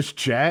can't just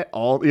chat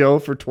all,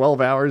 for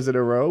 12 hours in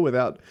a row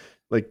without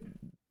like.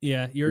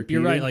 Yeah, you're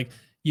repeating. right. Like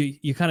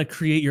you kind of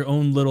create your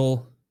own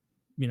little,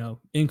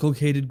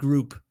 inculcated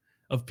group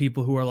of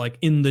people who are like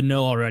in the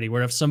know already.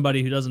 Where if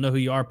somebody who doesn't know who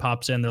you are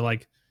pops in, they're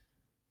like,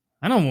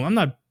 I'm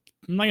not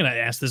gonna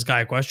ask this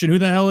guy a question. Who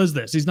the hell is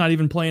this? He's not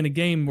even playing a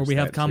game where we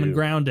have common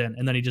ground in.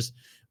 And then he just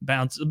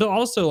bounces. But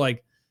also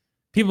like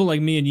people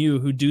like me and you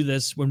who do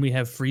this when we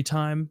have free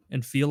time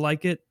and feel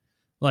like it,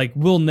 like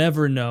we'll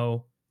never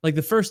know. Like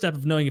the first step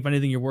of knowing if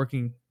anything you're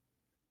working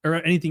or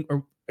anything,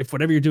 or if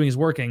whatever you're doing is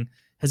working,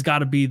 has got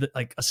to be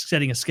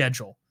setting a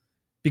schedule,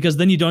 because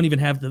then you don't even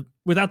have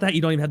without that,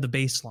 you don't even have the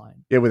baseline.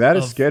 Yeah. Without a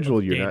of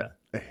schedule, you're data.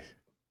 not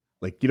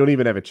like, you don't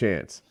even have a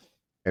chance.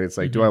 And it's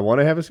like, do I want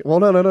to have well,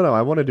 no.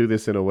 I want to do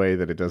this in a way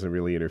that it doesn't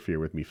really interfere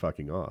with me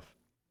fucking off.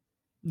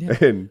 Yeah.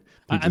 And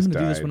I'm going to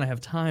do this when I have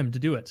time to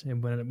do it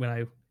and when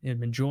I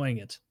am enjoying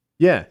it.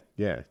 Yeah.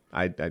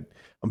 I'm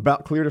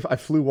about clear I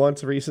flew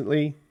once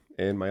recently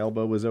and my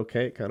elbow was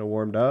okay. It kind of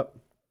warmed up.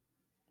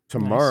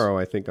 Tomorrow,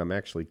 I think I'm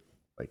actually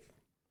like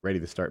ready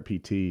to start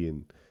PT,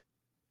 and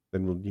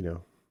then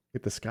we'll,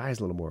 hit the skies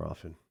a little more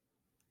often.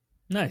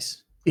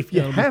 Nice. If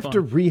you have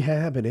to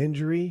rehab an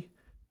injury,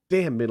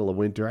 damn middle of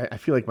winter, I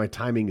feel like my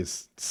timing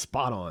is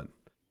spot on.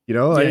 You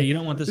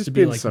don't want this to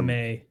be like some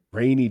May.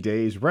 Rainy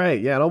days, right?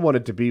 Yeah, I don't want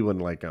it to be when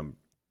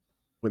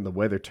when the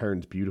weather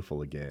turns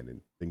beautiful again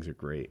and things are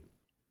great.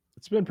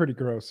 It's been pretty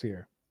gross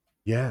here.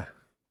 Yeah.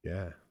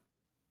 I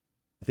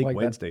think Like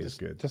Wednesday is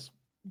good. Just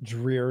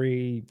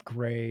dreary,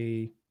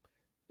 gray,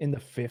 in the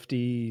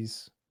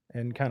 50s,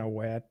 and kind of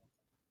wet.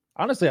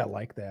 Honestly, I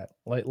like that.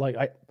 Like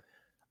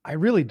I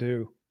really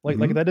do. Like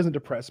that doesn't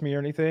depress me or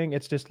anything.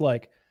 It's just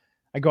like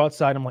I go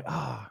outside. I'm like,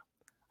 I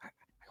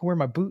can wear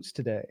my boots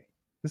today.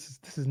 This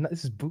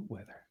is boot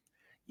weather.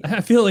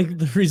 I feel like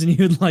the reason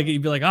you'd like it,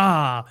 you'd be like,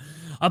 a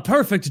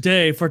perfect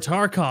day for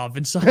Tarkov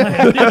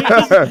inside.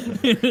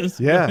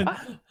 Yeah.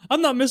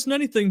 I'm not missing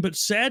anything but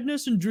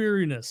sadness and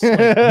dreariness. Like,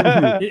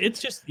 it's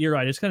just, you're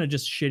right. It's kind of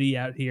just shitty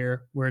out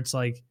here where it's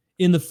like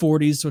in the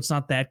 40s, so it's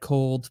not that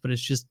cold, but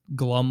it's just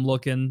glum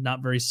looking,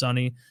 not very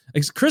sunny.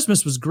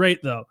 Christmas was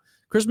great though.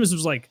 Christmas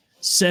was like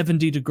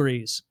 70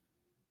 degrees,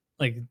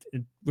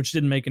 which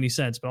didn't make any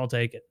sense, but I'll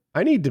take it.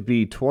 I need to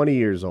be 20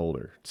 years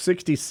older,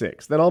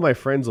 66. Then all my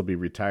friends will be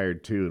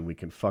retired too, and we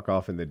can fuck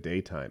off in the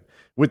daytime.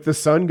 With the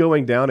sun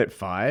going down at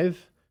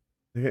 5,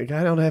 I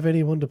don't have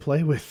anyone to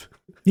play with.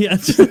 Yeah.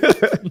 So,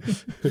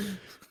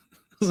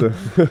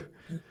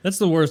 that's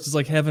the worst. It's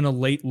like having a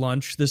late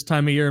lunch this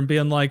time of year and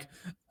being like,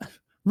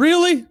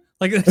 really?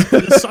 Like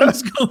the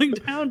sun's going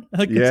down?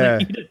 Like yeah.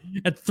 It's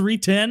like at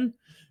 3:10?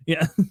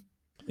 Yeah.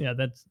 Yeah,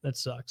 that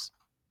sucks.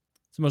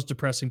 It's the most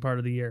depressing part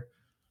of the year.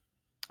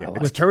 Yeah,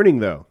 it's turning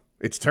though.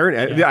 It's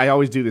turning. Yeah. I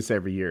always do this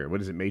every year.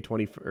 What is it?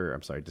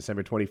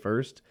 December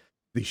 21st,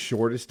 the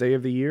shortest day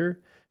of the year.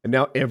 And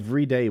now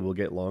every day will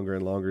get longer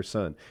and longer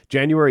sun.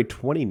 January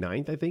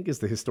 29th, I think, is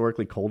the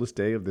historically coldest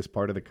day of this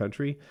part of the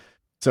country.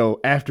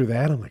 So after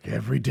that, I'm like,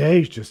 every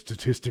day is just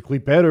statistically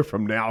better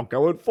from now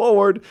going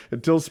forward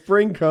until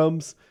spring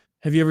comes.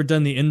 Have you ever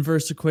done the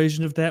inverse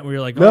equation of that, where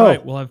you're like, No. all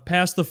right, well, I've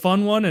passed the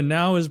fun one, and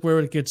now is where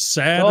it gets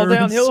sadder. all and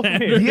downhill from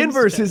sadder here. and The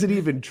inverse sadder. isn't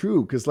even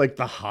true because, like,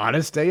 the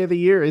hottest day of the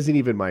year isn't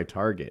even my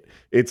target.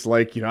 It's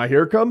like,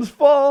 here comes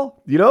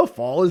fall.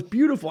 Fall is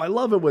beautiful. I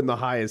love it when the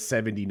high is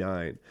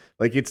 79.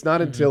 Like, it's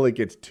not until it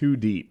gets too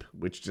deep,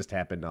 which just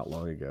happened not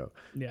long ago,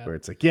 Yeah. where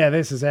it's like, yeah,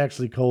 this is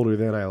actually colder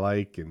than I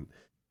like, and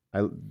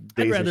I'd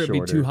days rather are it be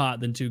shorter. too hot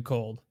than too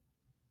cold.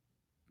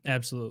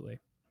 Absolutely.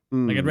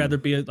 Like, I'd Mm, rather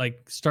be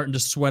like starting to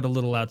sweat a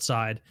little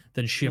outside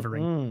than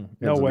shivering. Mm,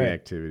 depends no on the way.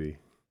 activity.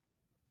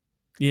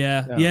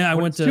 Yeah. No. Yeah. I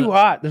When went it's to. too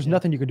hot. There's yeah.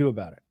 nothing you can do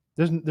about it.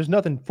 There's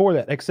nothing for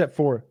that except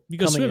for You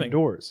go coming swimming.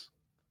 indoors.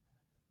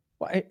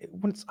 Well,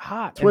 when it's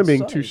hot, and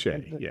Swimming, sunny, touche.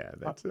 and Yeah,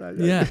 that's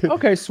Yeah.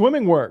 okay,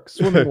 swimming works.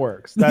 Swimming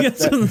works.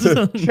 That's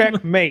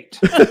checkmate.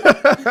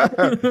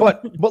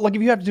 But like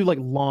if you have to do like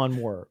lawn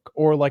work,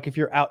 or like if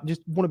you're out,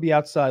 just want to be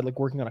outside, like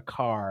working on a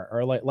car,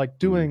 or like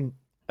doing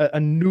a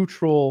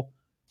neutral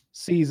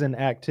season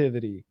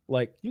activity,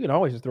 like you can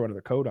always just throw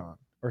another coat on,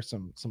 or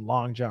some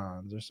long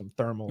johns, or some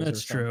thermals,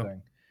 That's or true.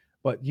 something.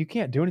 But you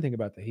can't do anything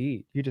about the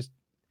heat. You just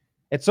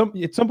at some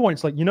point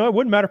it's like, it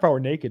wouldn't matter if I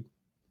were naked.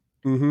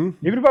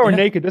 Mm-hmm. Even if I were Yeah.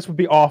 naked, this would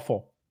be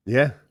awful.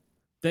 Yeah.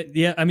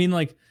 Yeah, I mean,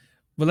 like,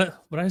 what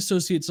I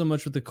associate so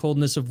much with the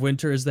coldness of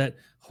winter is that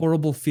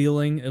horrible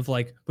feeling of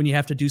like when you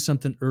have to do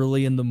something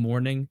early in the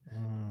morning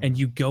and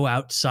you go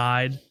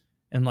outside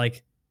and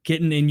like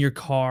getting in your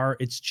car,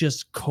 it's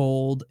just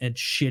cold and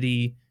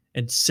shitty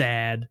and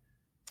sad,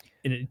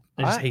 and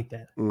I just hate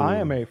that. I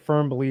am a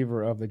firm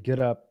believer of the get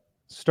up,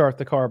 start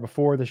the car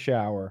before the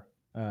shower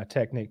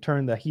technique.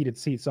 Turn the heated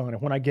seats on,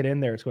 and when I get in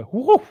there, it's going.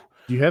 Whoa!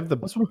 Do you have the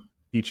What's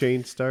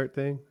keychain start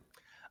thing?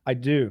 I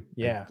do,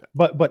 yeah,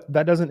 but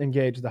that doesn't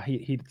engage the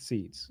heated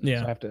seats.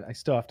 Yeah. So I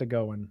still have to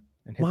go and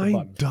hit the Mine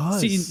button.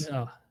 does. See,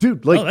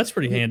 Dude, like, oh, that's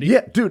pretty handy.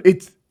 Yeah, dude,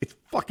 it's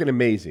fucking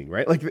amazing,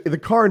 right? Like the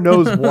car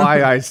knows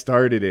why I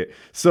started it.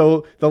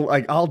 So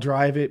I'll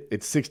drive it.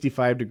 It's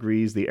 65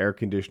 degrees. The air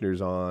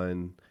conditioner's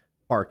on.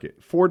 Park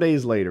it. 4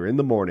 days later in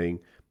the morning,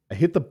 I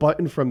hit the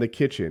button from the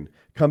kitchen.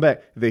 Come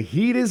back. The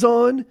heat is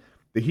on.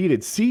 The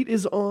heated seat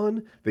is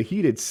on. The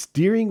heated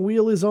steering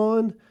wheel is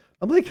on.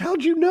 I'm like,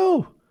 how'd you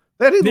know?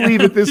 I didn't leave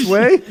it this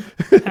way.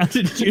 How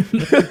did you?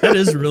 That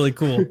is really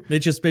cool. It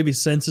just maybe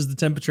senses the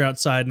temperature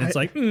outside, and it's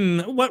like,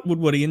 what would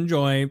Woody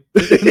enjoy?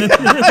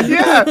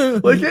 Yeah,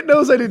 like it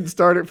knows I didn't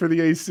start it for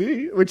the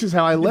AC, which is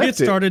how I If left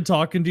it started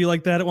talking to you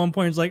like that at one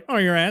point, it's like, oh,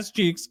 your ass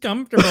cheeks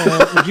comfortable.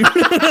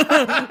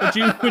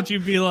 would you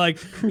be like,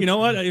 you know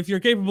what? If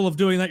you're capable of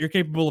doing that, you're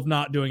capable of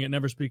not doing it.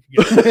 Never speak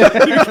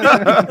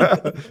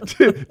again.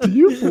 Do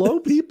you blow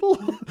people?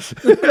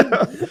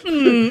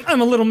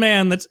 I'm a little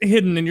man that's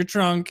hidden in your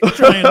trunk,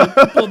 trying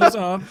to pull this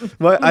off.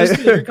 Well, I'm gonna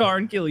steal your car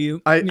and kill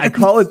you. I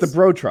call it the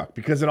bro truck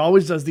because it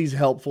always does these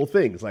helpful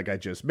things, like I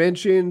just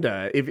mentioned.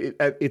 If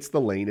it's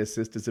the lane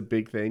assist is a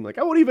big thing. Like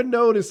I won't even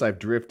notice I've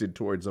drifted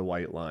towards a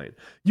white line.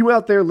 You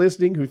out there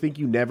listening who think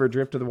you never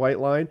drift to the white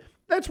line,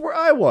 that's where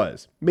I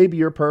was. Maybe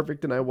you're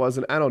perfect and I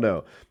wasn't. I don't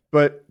know,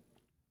 but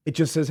it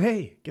just says,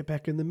 "Hey, get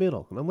back in the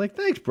middle," and I'm like,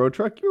 "Thanks, bro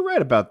truck. You're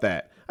right about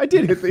that." I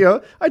did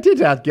hit I did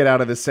get out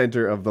of the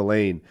center of the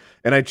lane,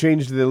 and I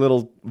changed the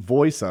little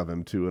voice of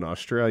him to an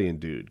Australian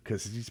dude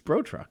because he's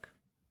bro truck.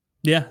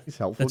 Yeah, He's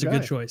helpful. that's a guy.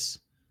 good choice.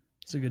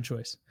 It's a good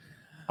choice.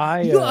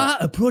 I are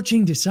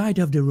approaching the side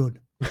of the road.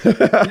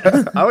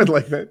 I would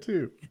like that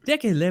too.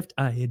 Take a left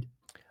ahead.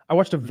 I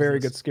watched a very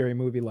this? good scary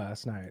movie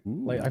last night.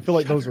 Ooh, Like I feel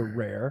like those are Shudder.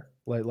 rare.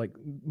 Like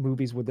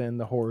movies within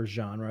the horror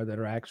genre that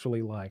are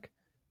actually like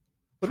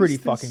What pretty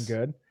is fucking this?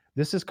 good.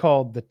 This is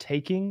called The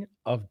Taking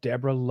of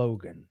Deborah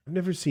Logan. I've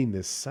never seen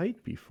this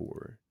site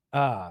before.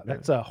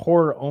 That's a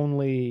horror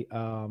only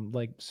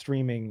like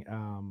streaming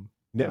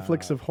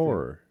Netflix of film.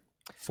 horror.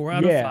 4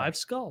 out Yeah. of 5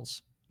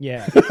 skulls.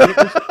 Yeah.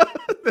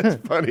 It That's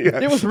funny.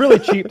 it was really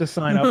cheap to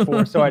sign up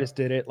for, so I just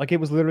did it. Like it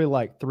was literally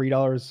like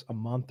 $3 a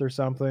month or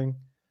something.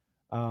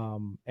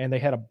 And they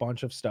had a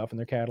bunch of stuff in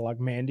their catalog.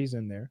 Mandy's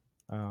in there.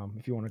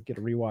 If you want to get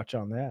a rewatch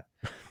on that.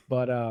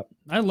 But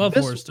I love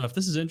This- horror stuff.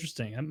 This is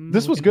interesting. I'm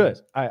this was looking at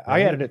good.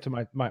 I added it to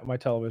my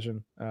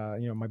television,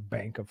 my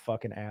bank of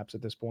fucking apps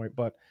at this point.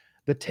 But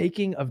The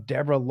Taking of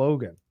Deborah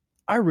Logan,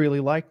 I really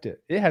liked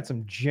it. It had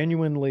some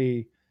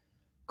genuinely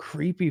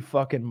creepy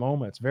fucking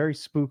moments, very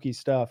spooky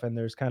stuff, and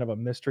there's kind of a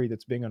mystery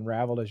that's being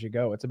unraveled as you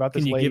go. It's about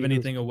this Can you lady. give who's-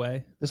 anything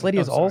away? This lady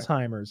has Oh,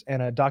 sorry. Alzheimer's,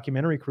 and a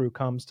documentary crew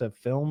comes to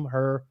film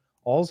her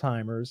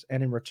Alzheimer's,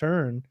 and in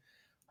return,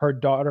 her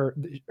daughter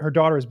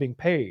is being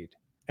paid,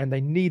 and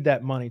they need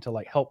that money to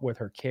like help with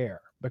her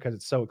care because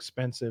it's so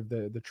expensive,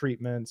 the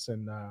treatments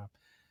and the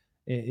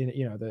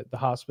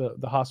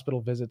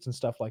hospital visits and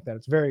stuff like that.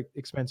 It's very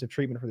expensive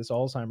treatment for this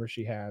Alzheimer's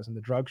she has and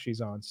the drugs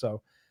she's on.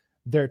 So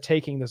they're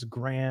taking this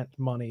grant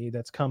money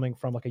that's coming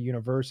from like a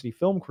university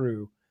film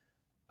crew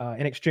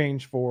in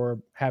exchange for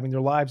having their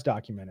lives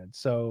documented.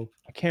 So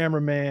a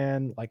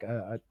cameraman, like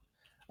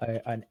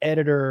an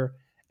editor,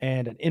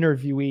 and an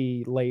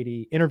interviewer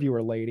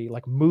lady,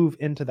 like move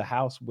into the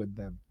house with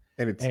them.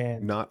 And it's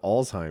And- not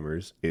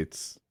Alzheimer's.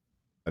 It's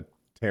a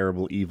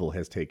terrible evil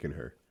has taken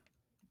her.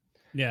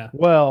 Yeah.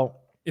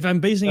 Well, if I'm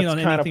basing it That's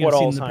on kind of anything what I've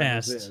seen in the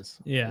Alzheimer's past, is.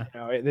 yeah, You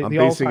know, the I'm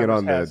basing it Alzheimer's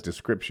on has- the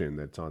description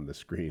that's on the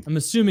screen. I'm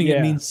assuming it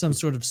Yeah. means some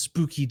sort of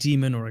spooky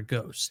demon or a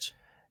ghost.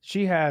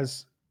 She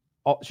does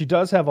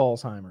have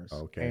Alzheimer's.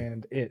 Okay.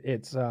 And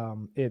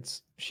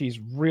she's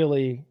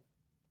really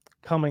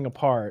coming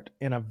apart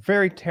in a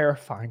very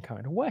terrifying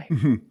kind of way.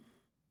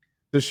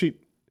 Does she?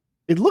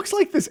 It looks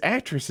like this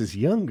actress is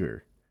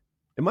younger.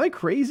 Am I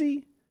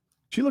crazy?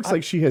 She looks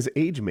like she has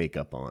age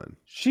makeup on.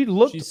 She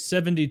looked She's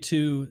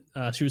 72.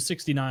 She was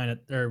 69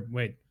 or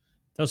wait,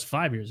 that was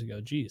 5 years ago.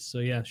 Jeez. So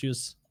yeah, she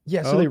was.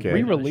 Yeah, so Okay. they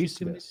re-released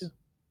She's this.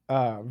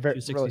 72. Very,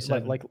 She's really,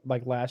 67.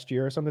 like last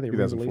year or something. They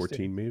re-released it.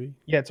 2014, maybe.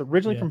 Yeah, it's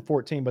originally Yeah. from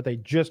 14, but they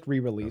just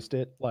re-released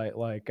it. I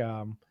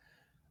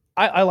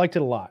liked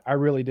it a lot. I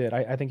really did.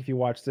 I think if you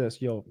watch this,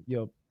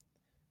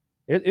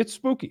 it's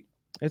spooky.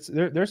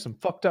 There's some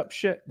fucked up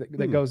shit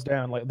that goes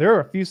down. Like there are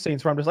a few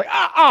scenes where I'm just like,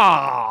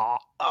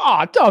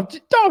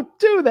 don't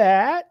do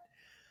that.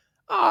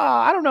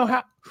 I don't know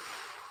how.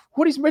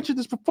 Woody's mentioned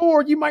this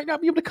before. You might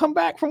not be able to come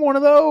back from one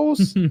of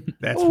those.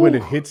 That's when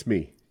it Ooh. hits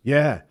me.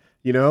 Yeah,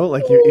 you know,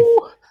 like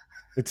Ooh.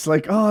 it's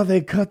like, oh,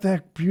 they cut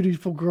that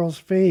beautiful girl's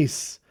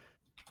face.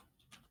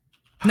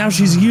 Now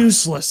she's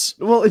useless.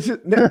 Well, it's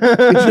just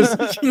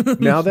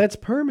now that's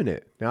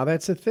permanent. Now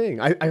that's a thing.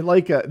 I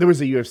like. There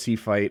was a UFC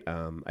fight.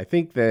 I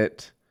think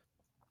that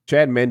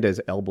Chad Mendes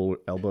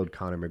elbowed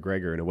Conor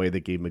McGregor in a way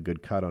that gave him a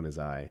good cut on his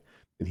eye,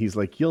 and he's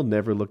like, "You'll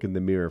never look in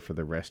the mirror for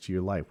the rest of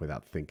your life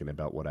without thinking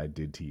about what I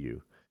did to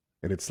you."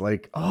 And it's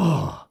like,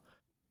 oh,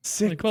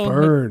 sick Like, well,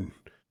 burn.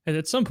 And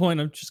at some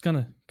point, I'm just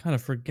gonna kind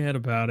of forget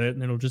about it,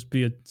 and it'll just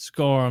be a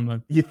scar on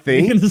my. You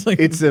think It's like,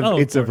 it's a oh, of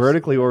it's a course.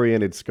 vertically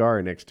oriented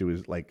scar next to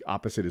his, like,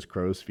 opposite his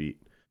crow's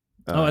feet.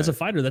 Oh, as a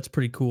fighter, that's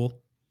pretty cool.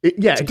 It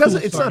a doesn't. cool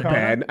It's scar. not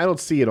bad. I don't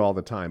see it all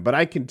the time, but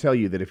I can tell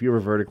you that if you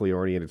have a vertically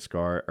oriented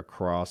scar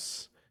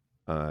across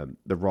the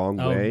wrong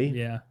Oh, way,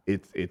 yeah,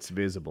 it's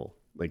visible.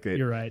 Like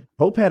you're right.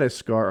 Hope had a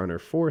scar on her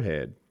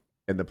forehead,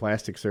 and the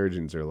plastic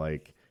surgeons are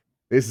like,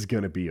 "This is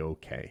going to be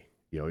okay."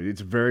 You know,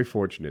 it's very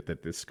fortunate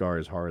that this scar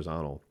is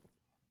horizontal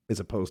as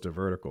opposed to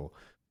vertical,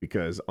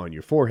 because on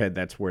your forehead,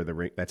 that's where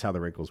that's how the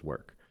wrinkles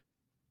work,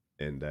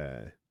 and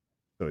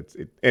so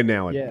and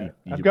now Yeah,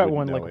 you I've got wouldn't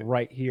one know like it.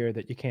 right here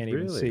that you can't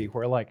even Really? see.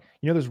 Where like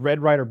those Red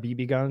Ryder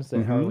BB guns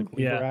that have like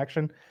lever Yeah.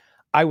 action.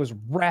 I was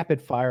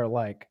rapid fire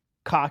like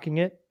cocking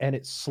it, and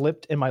it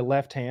slipped in my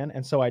left hand,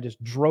 and so I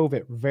just drove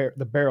it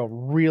the barrel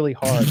really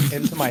hard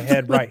into my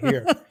head right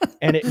here,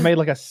 and it made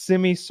like a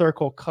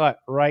semicircle cut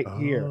right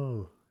here,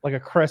 Oh. like a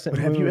crescent.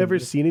 But have you moon. ever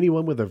seen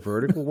anyone with a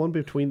vertical one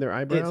between their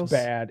eyebrows? It's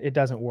bad. It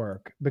doesn't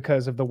work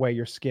because of the way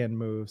your skin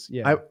moves.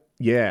 Yeah.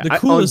 Yeah, The on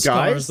coolest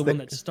scar guys is the one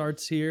that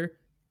starts here,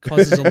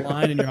 causes a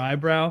line in your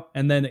eyebrow,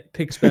 and then it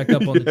picks back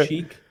up on the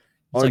cheek.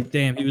 It's On- like,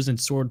 damn, he was in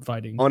sword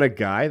fighting. on a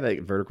guy,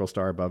 like vertical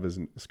scar above his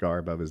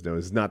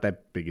nose is not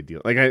that big a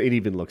deal. Like it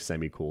even looks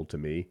semi cool to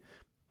me,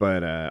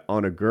 but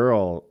on a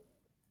girl,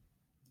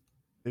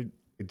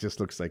 it just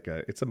looks like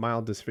it's a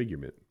mild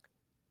disfigurement.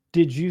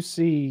 Did you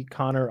see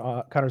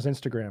Connor's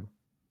Instagram?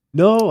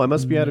 No, I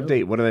must be out of No.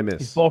 date. What did I He's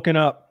miss? bulking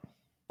up.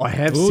 I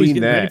have Ooh, he's seen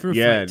getting ready that. for a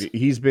Yeah, fight.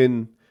 he's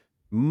been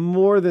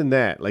more than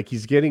that. Like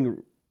he's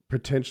getting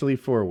potentially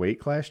for a weight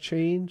class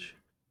change,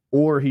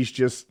 or he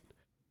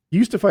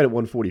used to fight at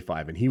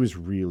 145 and he was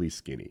really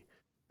skinny,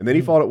 and then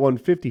he fought at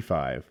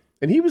 155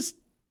 and he was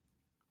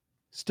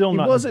Still He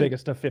not the wasn't-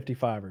 biggest of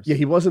 55ers.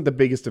 he wasn't the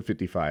biggest of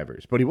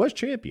 55ers, but he was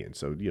champion,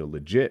 so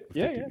legit.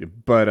 Yeah, 50.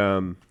 But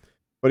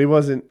he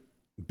wasn't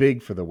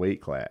big for the weight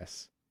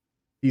class.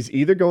 He's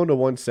either going to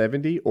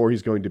 170 or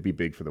he's going to be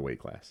big for the weight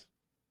class.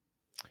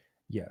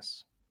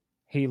 Yes.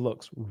 He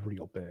looks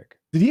real big.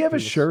 Did he have a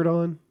He looks- shirt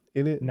on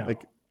in it? No.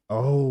 Like,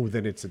 oh,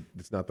 then it's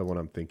not the one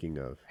I'm thinking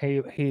of.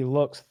 He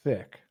looks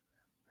thick.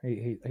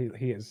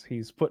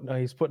 He's putting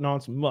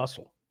on some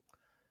muscle.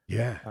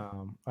 Yeah.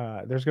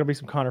 There's going to be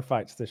some Connor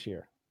fights this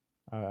year.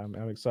 I'm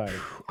excited.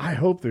 I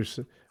hope there's.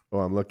 Oh,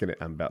 I'm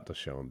about to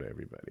show them to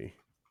everybody.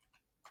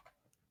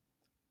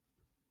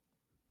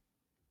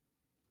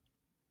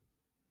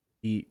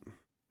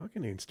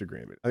 Fucking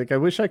Instagram it. Like, I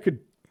wish I could.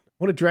 I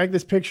want to drag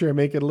this picture and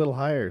make it a little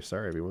higher.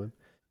 Sorry, everyone.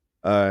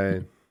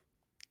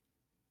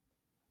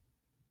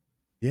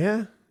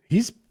 Yeah,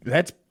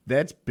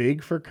 that's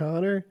big for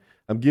Connor.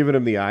 I'm giving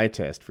him the eye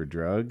test for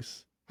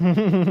drugs.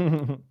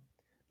 Only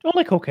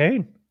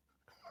cocaine.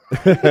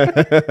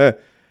 I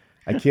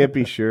can't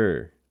be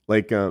sure.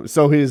 Like,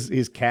 so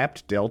his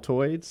capped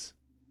deltoids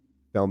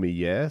tell me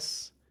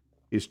yes.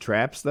 His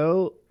traps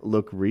though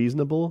look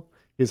reasonable.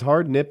 His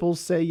hard nipples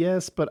say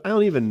yes, but I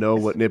don't even know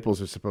what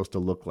nipples are supposed to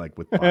look like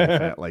with body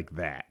fat like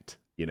that,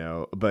 you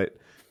know. But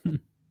I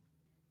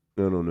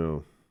don't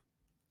know.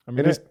 I mean,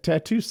 And his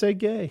tattoos say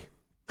gay.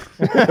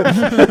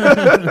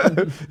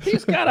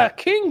 he's got a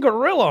king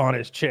gorilla on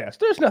his chest.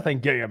 There's nothing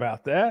gay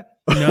about that.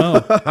 No,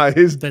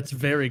 his that's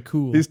very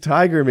cool. his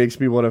tiger makes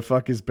me want to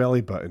fuck his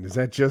belly button. Is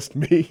that just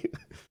me?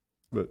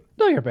 Do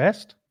your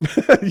best.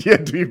 Yeah,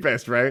 do your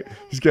best, right?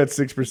 He's got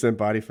 6%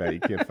 body fat. You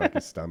can't fuck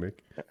his stomach.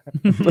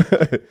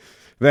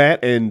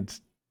 That, and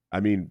I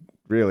mean,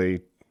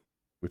 really,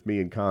 with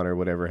me and Connor,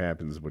 whatever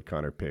happens, what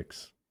Connor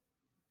picks.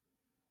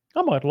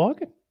 I might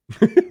like it.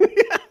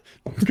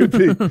 Could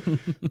be.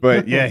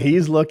 But yeah,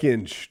 he's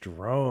looking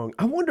strong.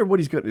 I wonder what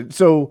he's going to.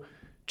 So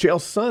Chael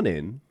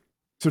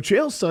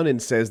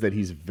Sonnen says that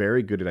he's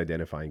very good at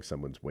identifying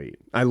someone's weight.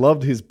 I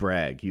loved his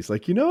brag. He's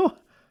like,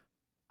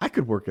 I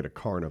could work at a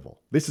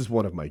carnival. This is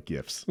one of my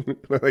gifts.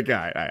 Like,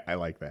 I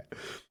like that.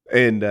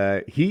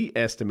 And he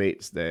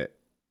estimates that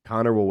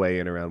Connor will weigh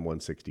in around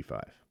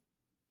 165.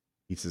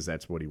 He says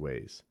that's what he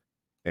weighs.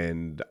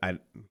 And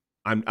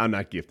I'm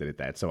not gifted at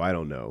that, so I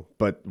don't know.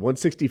 But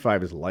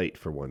 165 is light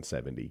for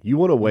 170. You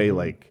want to weigh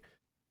like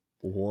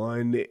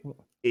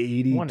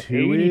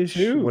 182-ish,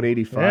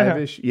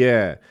 185-ish.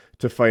 Yeah,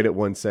 to fight at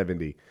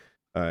 170.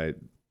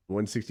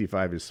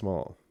 165 is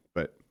small.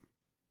 But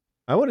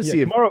I want to see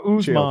if Kamaru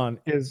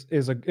Usman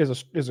is a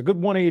good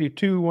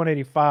 182,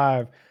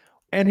 185,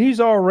 and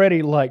he's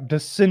already like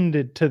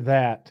descended to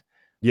that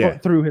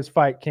through his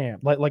fight camp.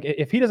 Like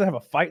if he doesn't have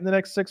a fight in the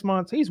next 6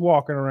 months, he's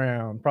walking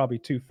around probably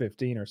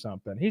 215 or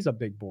something. He's a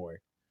big boy.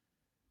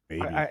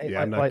 Maybe.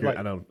 I'm not good.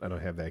 I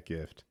don't have that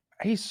gift.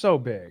 He's so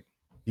big.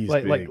 He's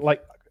big.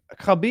 Like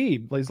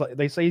Khabib.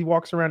 They say he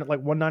walks around at like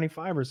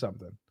 195 or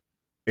something.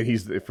 And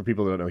he's, for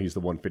people that don't know, he's the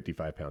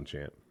 155 pound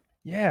champ.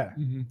 Yeah.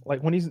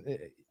 Like when he's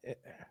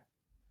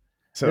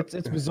so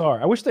it's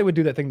bizarre. I wish they would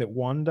do that thing that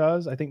ONE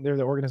does. I think they're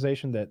the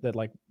organization that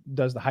like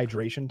does the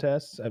hydration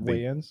tests at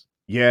weigh-ins.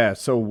 Yeah,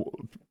 so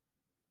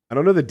I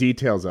don't know the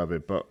details of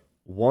it, but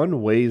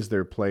ONE weighs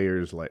their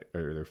players or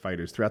their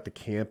fighters throughout the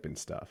camp and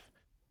stuff.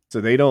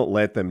 So they don't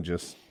let them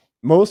just.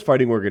 Most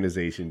fighting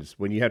organizations,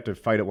 when you have to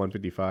fight at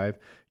 155,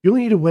 you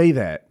only need to weigh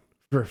that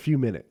for a few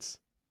minutes.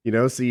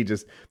 So you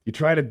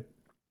try to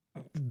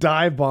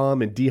dive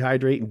bomb and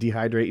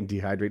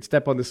dehydrate,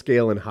 step on the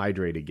scale and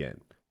hydrate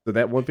again. So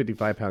that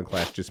 155 pound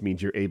class just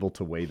means you're able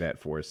to weigh that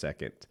for a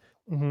second.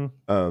 ONE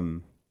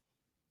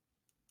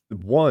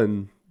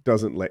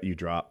doesn't let you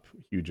drop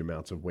huge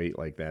amounts of weight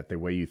like that. They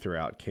weigh you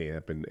throughout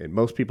camp, and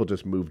most people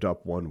just moved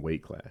up one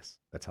weight class.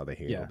 That's how they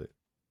handled it.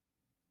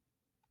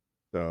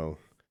 So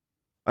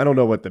I don't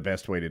know what the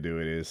best way to do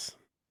it is.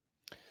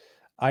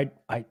 I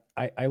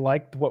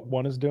liked what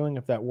ONE is doing.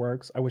 If that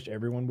works, I wish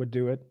everyone would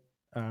do it.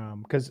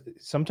 Because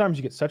sometimes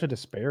you get such a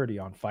disparity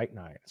on fight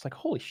night. It's like,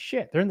 holy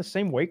shit, they're in the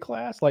same weight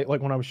class. Like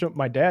when I was showing,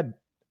 my dad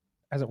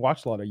hasn't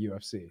watched a lot of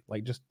UFC,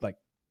 like just like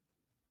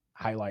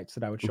highlights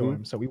that I would show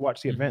him. So we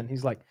watched the event, and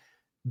he's like,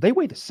 they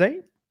weigh the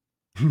same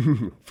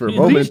for a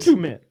moment. These two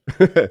men.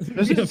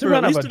 This is for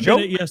at least a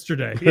joke.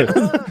 Yesterday.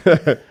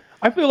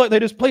 I feel like they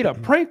just played a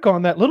prank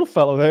on that little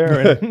fellow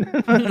there.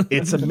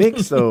 It's a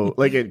mix, though.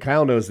 Like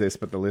Kyle knows this,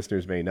 but the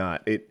listeners may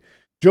not.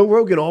 Joe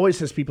Rogan always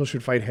says people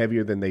should fight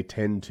heavier than they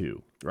tend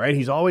to, right?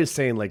 He's always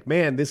saying, like,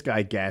 man, this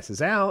guy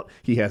gasses out.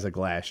 He has a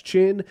glass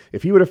chin.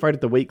 If he were to fight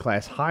at the weight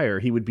class higher,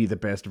 he would be the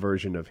best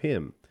version of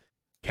him.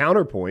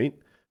 Counterpoint,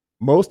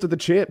 most of the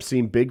champs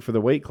seem big for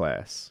the weight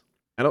class.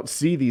 I don't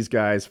see these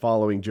guys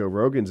following Joe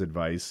Rogan's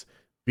advice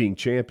being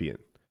champion.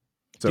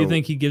 So, do you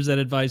think he gives that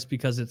advice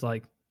because it's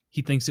like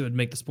he thinks it would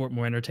make the sport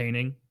more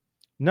entertaining?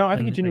 No, I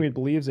think he genuinely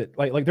believes it.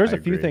 Like there's a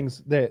few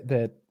things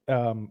that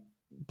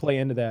play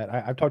into that.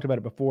 I've talked about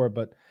it before,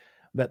 but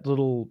that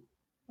little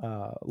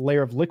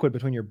layer of liquid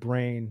between your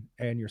brain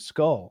and your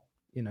skull,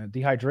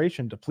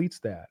 dehydration depletes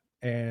that,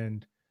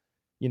 and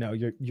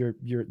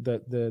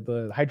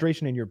the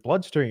hydration in your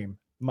bloodstream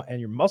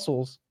and your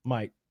muscles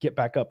might get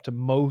back up to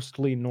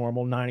mostly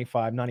normal,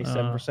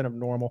 97% of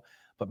normal,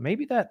 but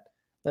maybe that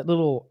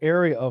little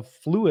area of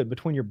fluid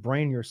between your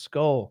brain and your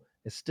skull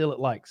is still at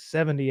like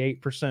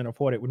 78% of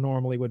what it would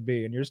normally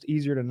be, and you're just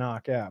easier to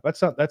knock out.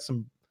 That's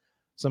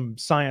some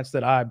science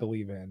that I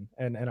believe in,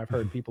 and I've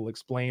heard people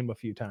explain a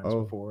few times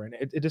before, and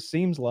it just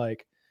seems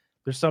like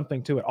there's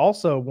something to it.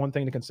 Also, one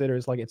thing to consider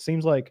is, like, it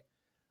seems like,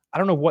 I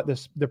don't know what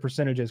the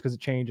percentage is because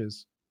it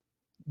changes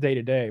day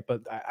to day,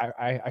 but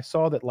I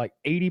saw that like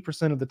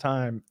 80% of the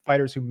time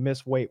fighters who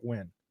miss weight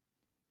win.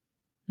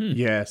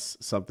 Yes,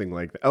 something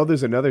like that. Oh,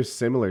 there's another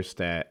similar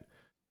stat.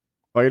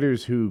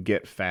 Fighters who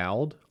get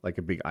fouled, like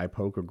a big eye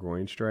poke or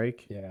groin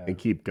strike, and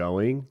keep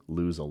going,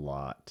 lose a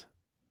lot.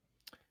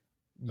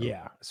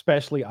 Yeah,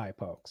 especially eye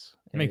pokes.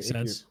 Makes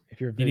sense. If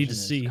your vision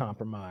is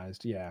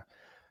compromised, yeah.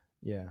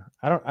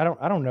 I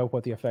don't know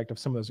what the effect of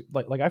some of those,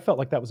 like I felt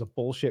like that was a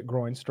bullshit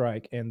groin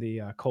strike in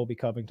the Colby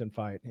Covington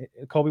fight.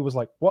 Colby was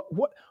like, "What?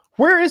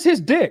 Where is his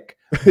dick?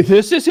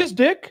 This is his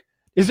dick?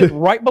 Is it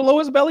right below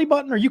his belly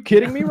button? Are you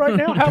kidding me right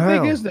now? How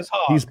big is this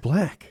hog? He's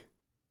black."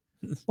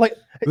 Like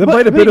that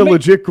might have been a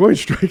legit groin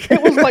strike.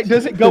 It was like,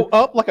 does it go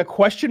up like a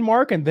question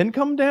mark and then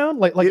come down?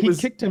 Like he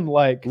kicked him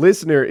like.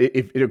 Listener,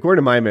 if according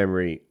to my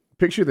memory,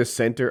 picture the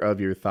center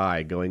of your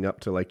thigh going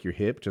up to like your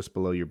hip, just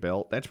below your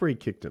belt. That's where he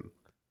kicked him.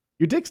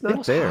 Your dick's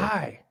not there.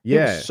 High.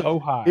 Yeah, it was so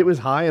high. It was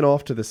high and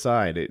off to the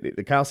side.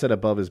 Kyle said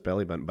above his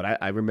belly button, but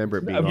I remember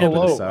it being off to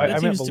the side.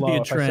 That seems to be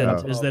a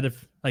trend. Is that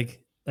if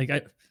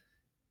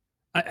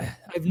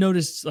I've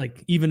noticed,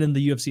 like, even in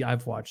the UFC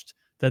I've watched,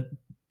 that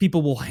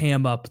people will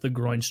ham up the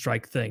groin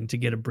strike thing to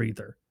get a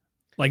breather.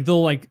 Like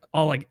they'll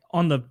all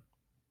on the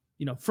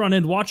front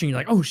end watching, you're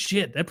like, oh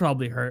shit, that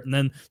probably hurt. And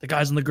then the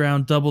guy's on the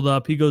ground, doubled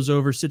up. He goes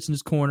over, sits in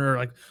his corner,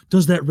 like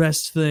does that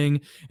rest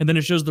thing, and then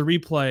it shows the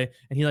replay,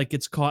 and he like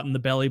gets caught in the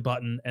belly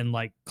button and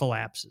like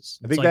collapses.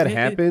 I think that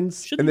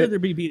happens. Shouldn't there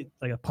be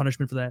like a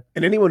punishment for that?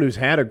 And anyone who's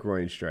had a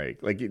groin strike,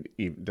 like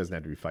it doesn't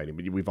have to be fighting,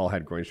 but we've all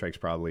had groin strikes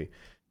probably.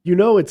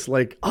 It's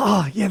like,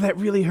 yeah, that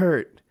really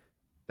hurt.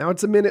 Now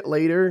it's a minute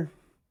later.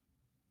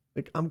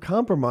 Like I'm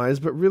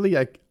compromised, but really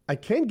I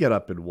can get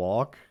up and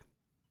walk.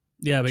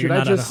 Yeah, but Should you're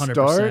not I just at 100%.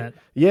 start?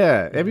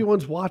 Yeah,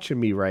 everyone's watching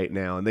me right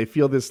now, and they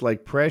feel this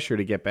like pressure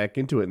to get back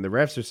into it. And the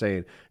refs are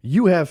saying,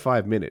 "You have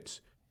 5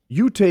 minutes.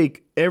 You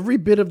take every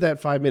bit of that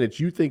 5 minutes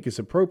you think is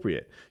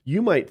appropriate."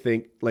 You might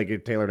think, like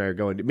if Taylor and I are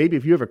going, maybe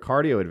if you have a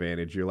cardio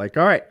advantage, you're like,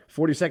 "All right,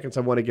 40 seconds. I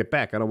want to get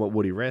back. I don't want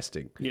Woody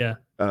resting." Yeah.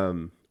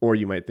 Or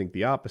you might think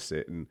the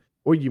opposite,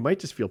 or you might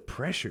just feel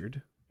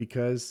pressured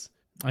because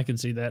I can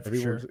see that for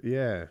sure.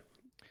 Yeah.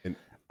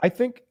 I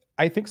think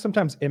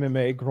sometimes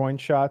MMA groin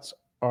shots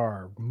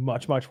are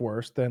much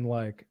worse than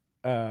like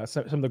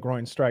some of the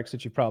groin strikes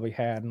that you probably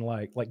had in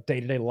like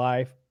day-to-day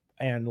life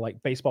and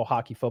like baseball,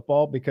 hockey,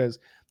 football, because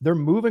they're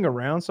moving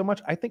around so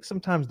much. I think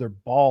sometimes their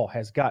ball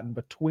has gotten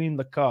between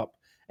the cup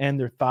and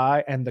their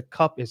thigh, and the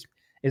cup is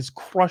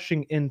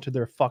crushing into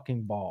their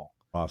fucking ball.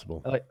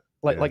 Possible.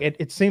 Like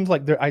it seems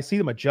like I see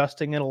them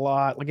adjusting it a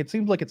lot. Like it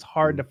seems like it's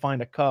hard to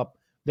find a cup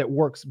that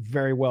works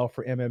very well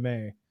for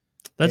MMA.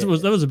 That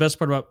was the best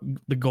part about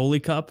the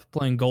goalie cup,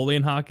 playing goalie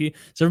in hockey.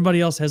 So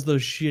everybody else has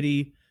those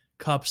shitty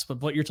cups, but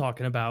what you're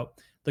talking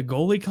about, the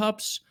goalie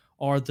cups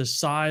are the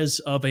size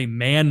of a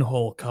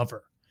manhole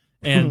cover.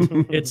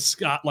 And it's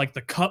got like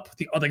the cup,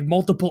 like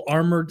multiple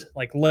armored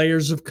like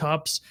layers of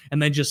cups,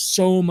 and then just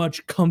so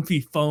much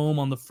comfy foam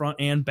on the front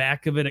and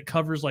back of it. It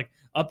covers like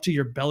up to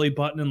your belly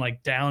button and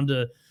like down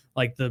to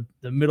like the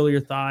middle of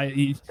your thigh.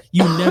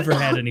 You never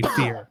had any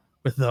fear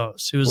with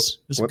those. It was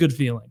a good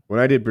feeling. When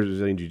I did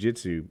Brazilian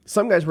Jiu-Jitsu,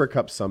 some guys wear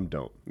cups, some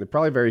don't. It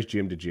probably varies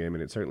gym to gym,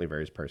 and it certainly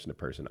varies person to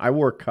person. I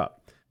wore a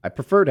cup. I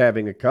preferred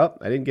having a cup.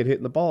 I didn't get hit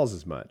in the balls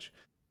as much.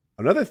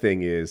 Another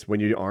thing is when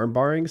you're arm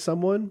barring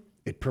someone,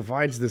 it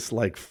provides this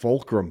like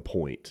fulcrum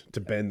point to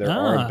bend their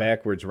arm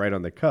backwards right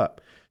on the cup.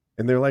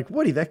 And they're like,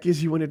 Woody, that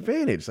gives you an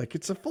advantage. Like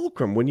it's a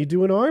fulcrum when you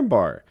do an arm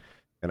bar.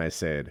 And I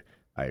said,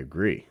 I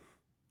agree.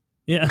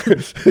 Yeah.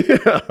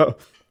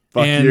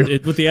 And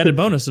with the added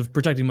bonus of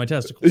protecting my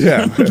testicles.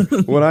 Yeah.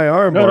 When I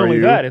arm bar Not only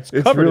you, that, it's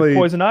covered in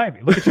poison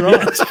ivy. Look at your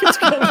arm. It's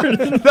covered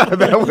in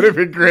that would have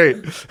been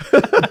great.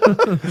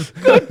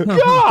 Good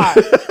God.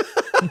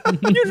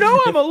 You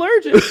know I'm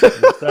allergic.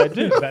 Yes, I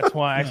do. That's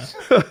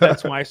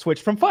why I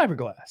switched from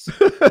fiberglass.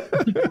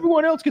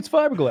 Everyone else gets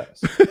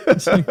fiberglass.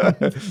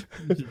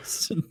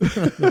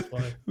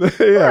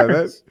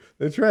 Yeah,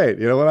 that's right.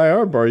 When I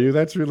arm bar you,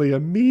 that's really a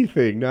me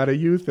thing, not a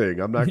you thing.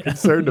 I'm not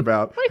concerned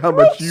about how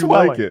much you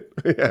like it.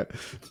 Yeah.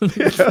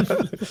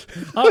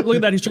 Oh, look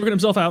at that. He's choking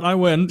himself out. I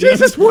win.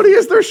 Jesus, Woody,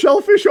 is there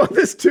shellfish on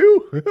this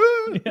too?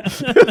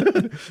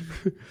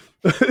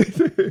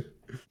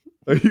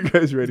 Are you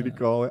guys ready to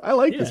call it? I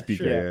like this PKN.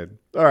 Sure.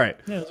 All right.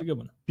 Yeah, that's a good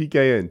one.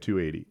 PKN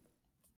 280.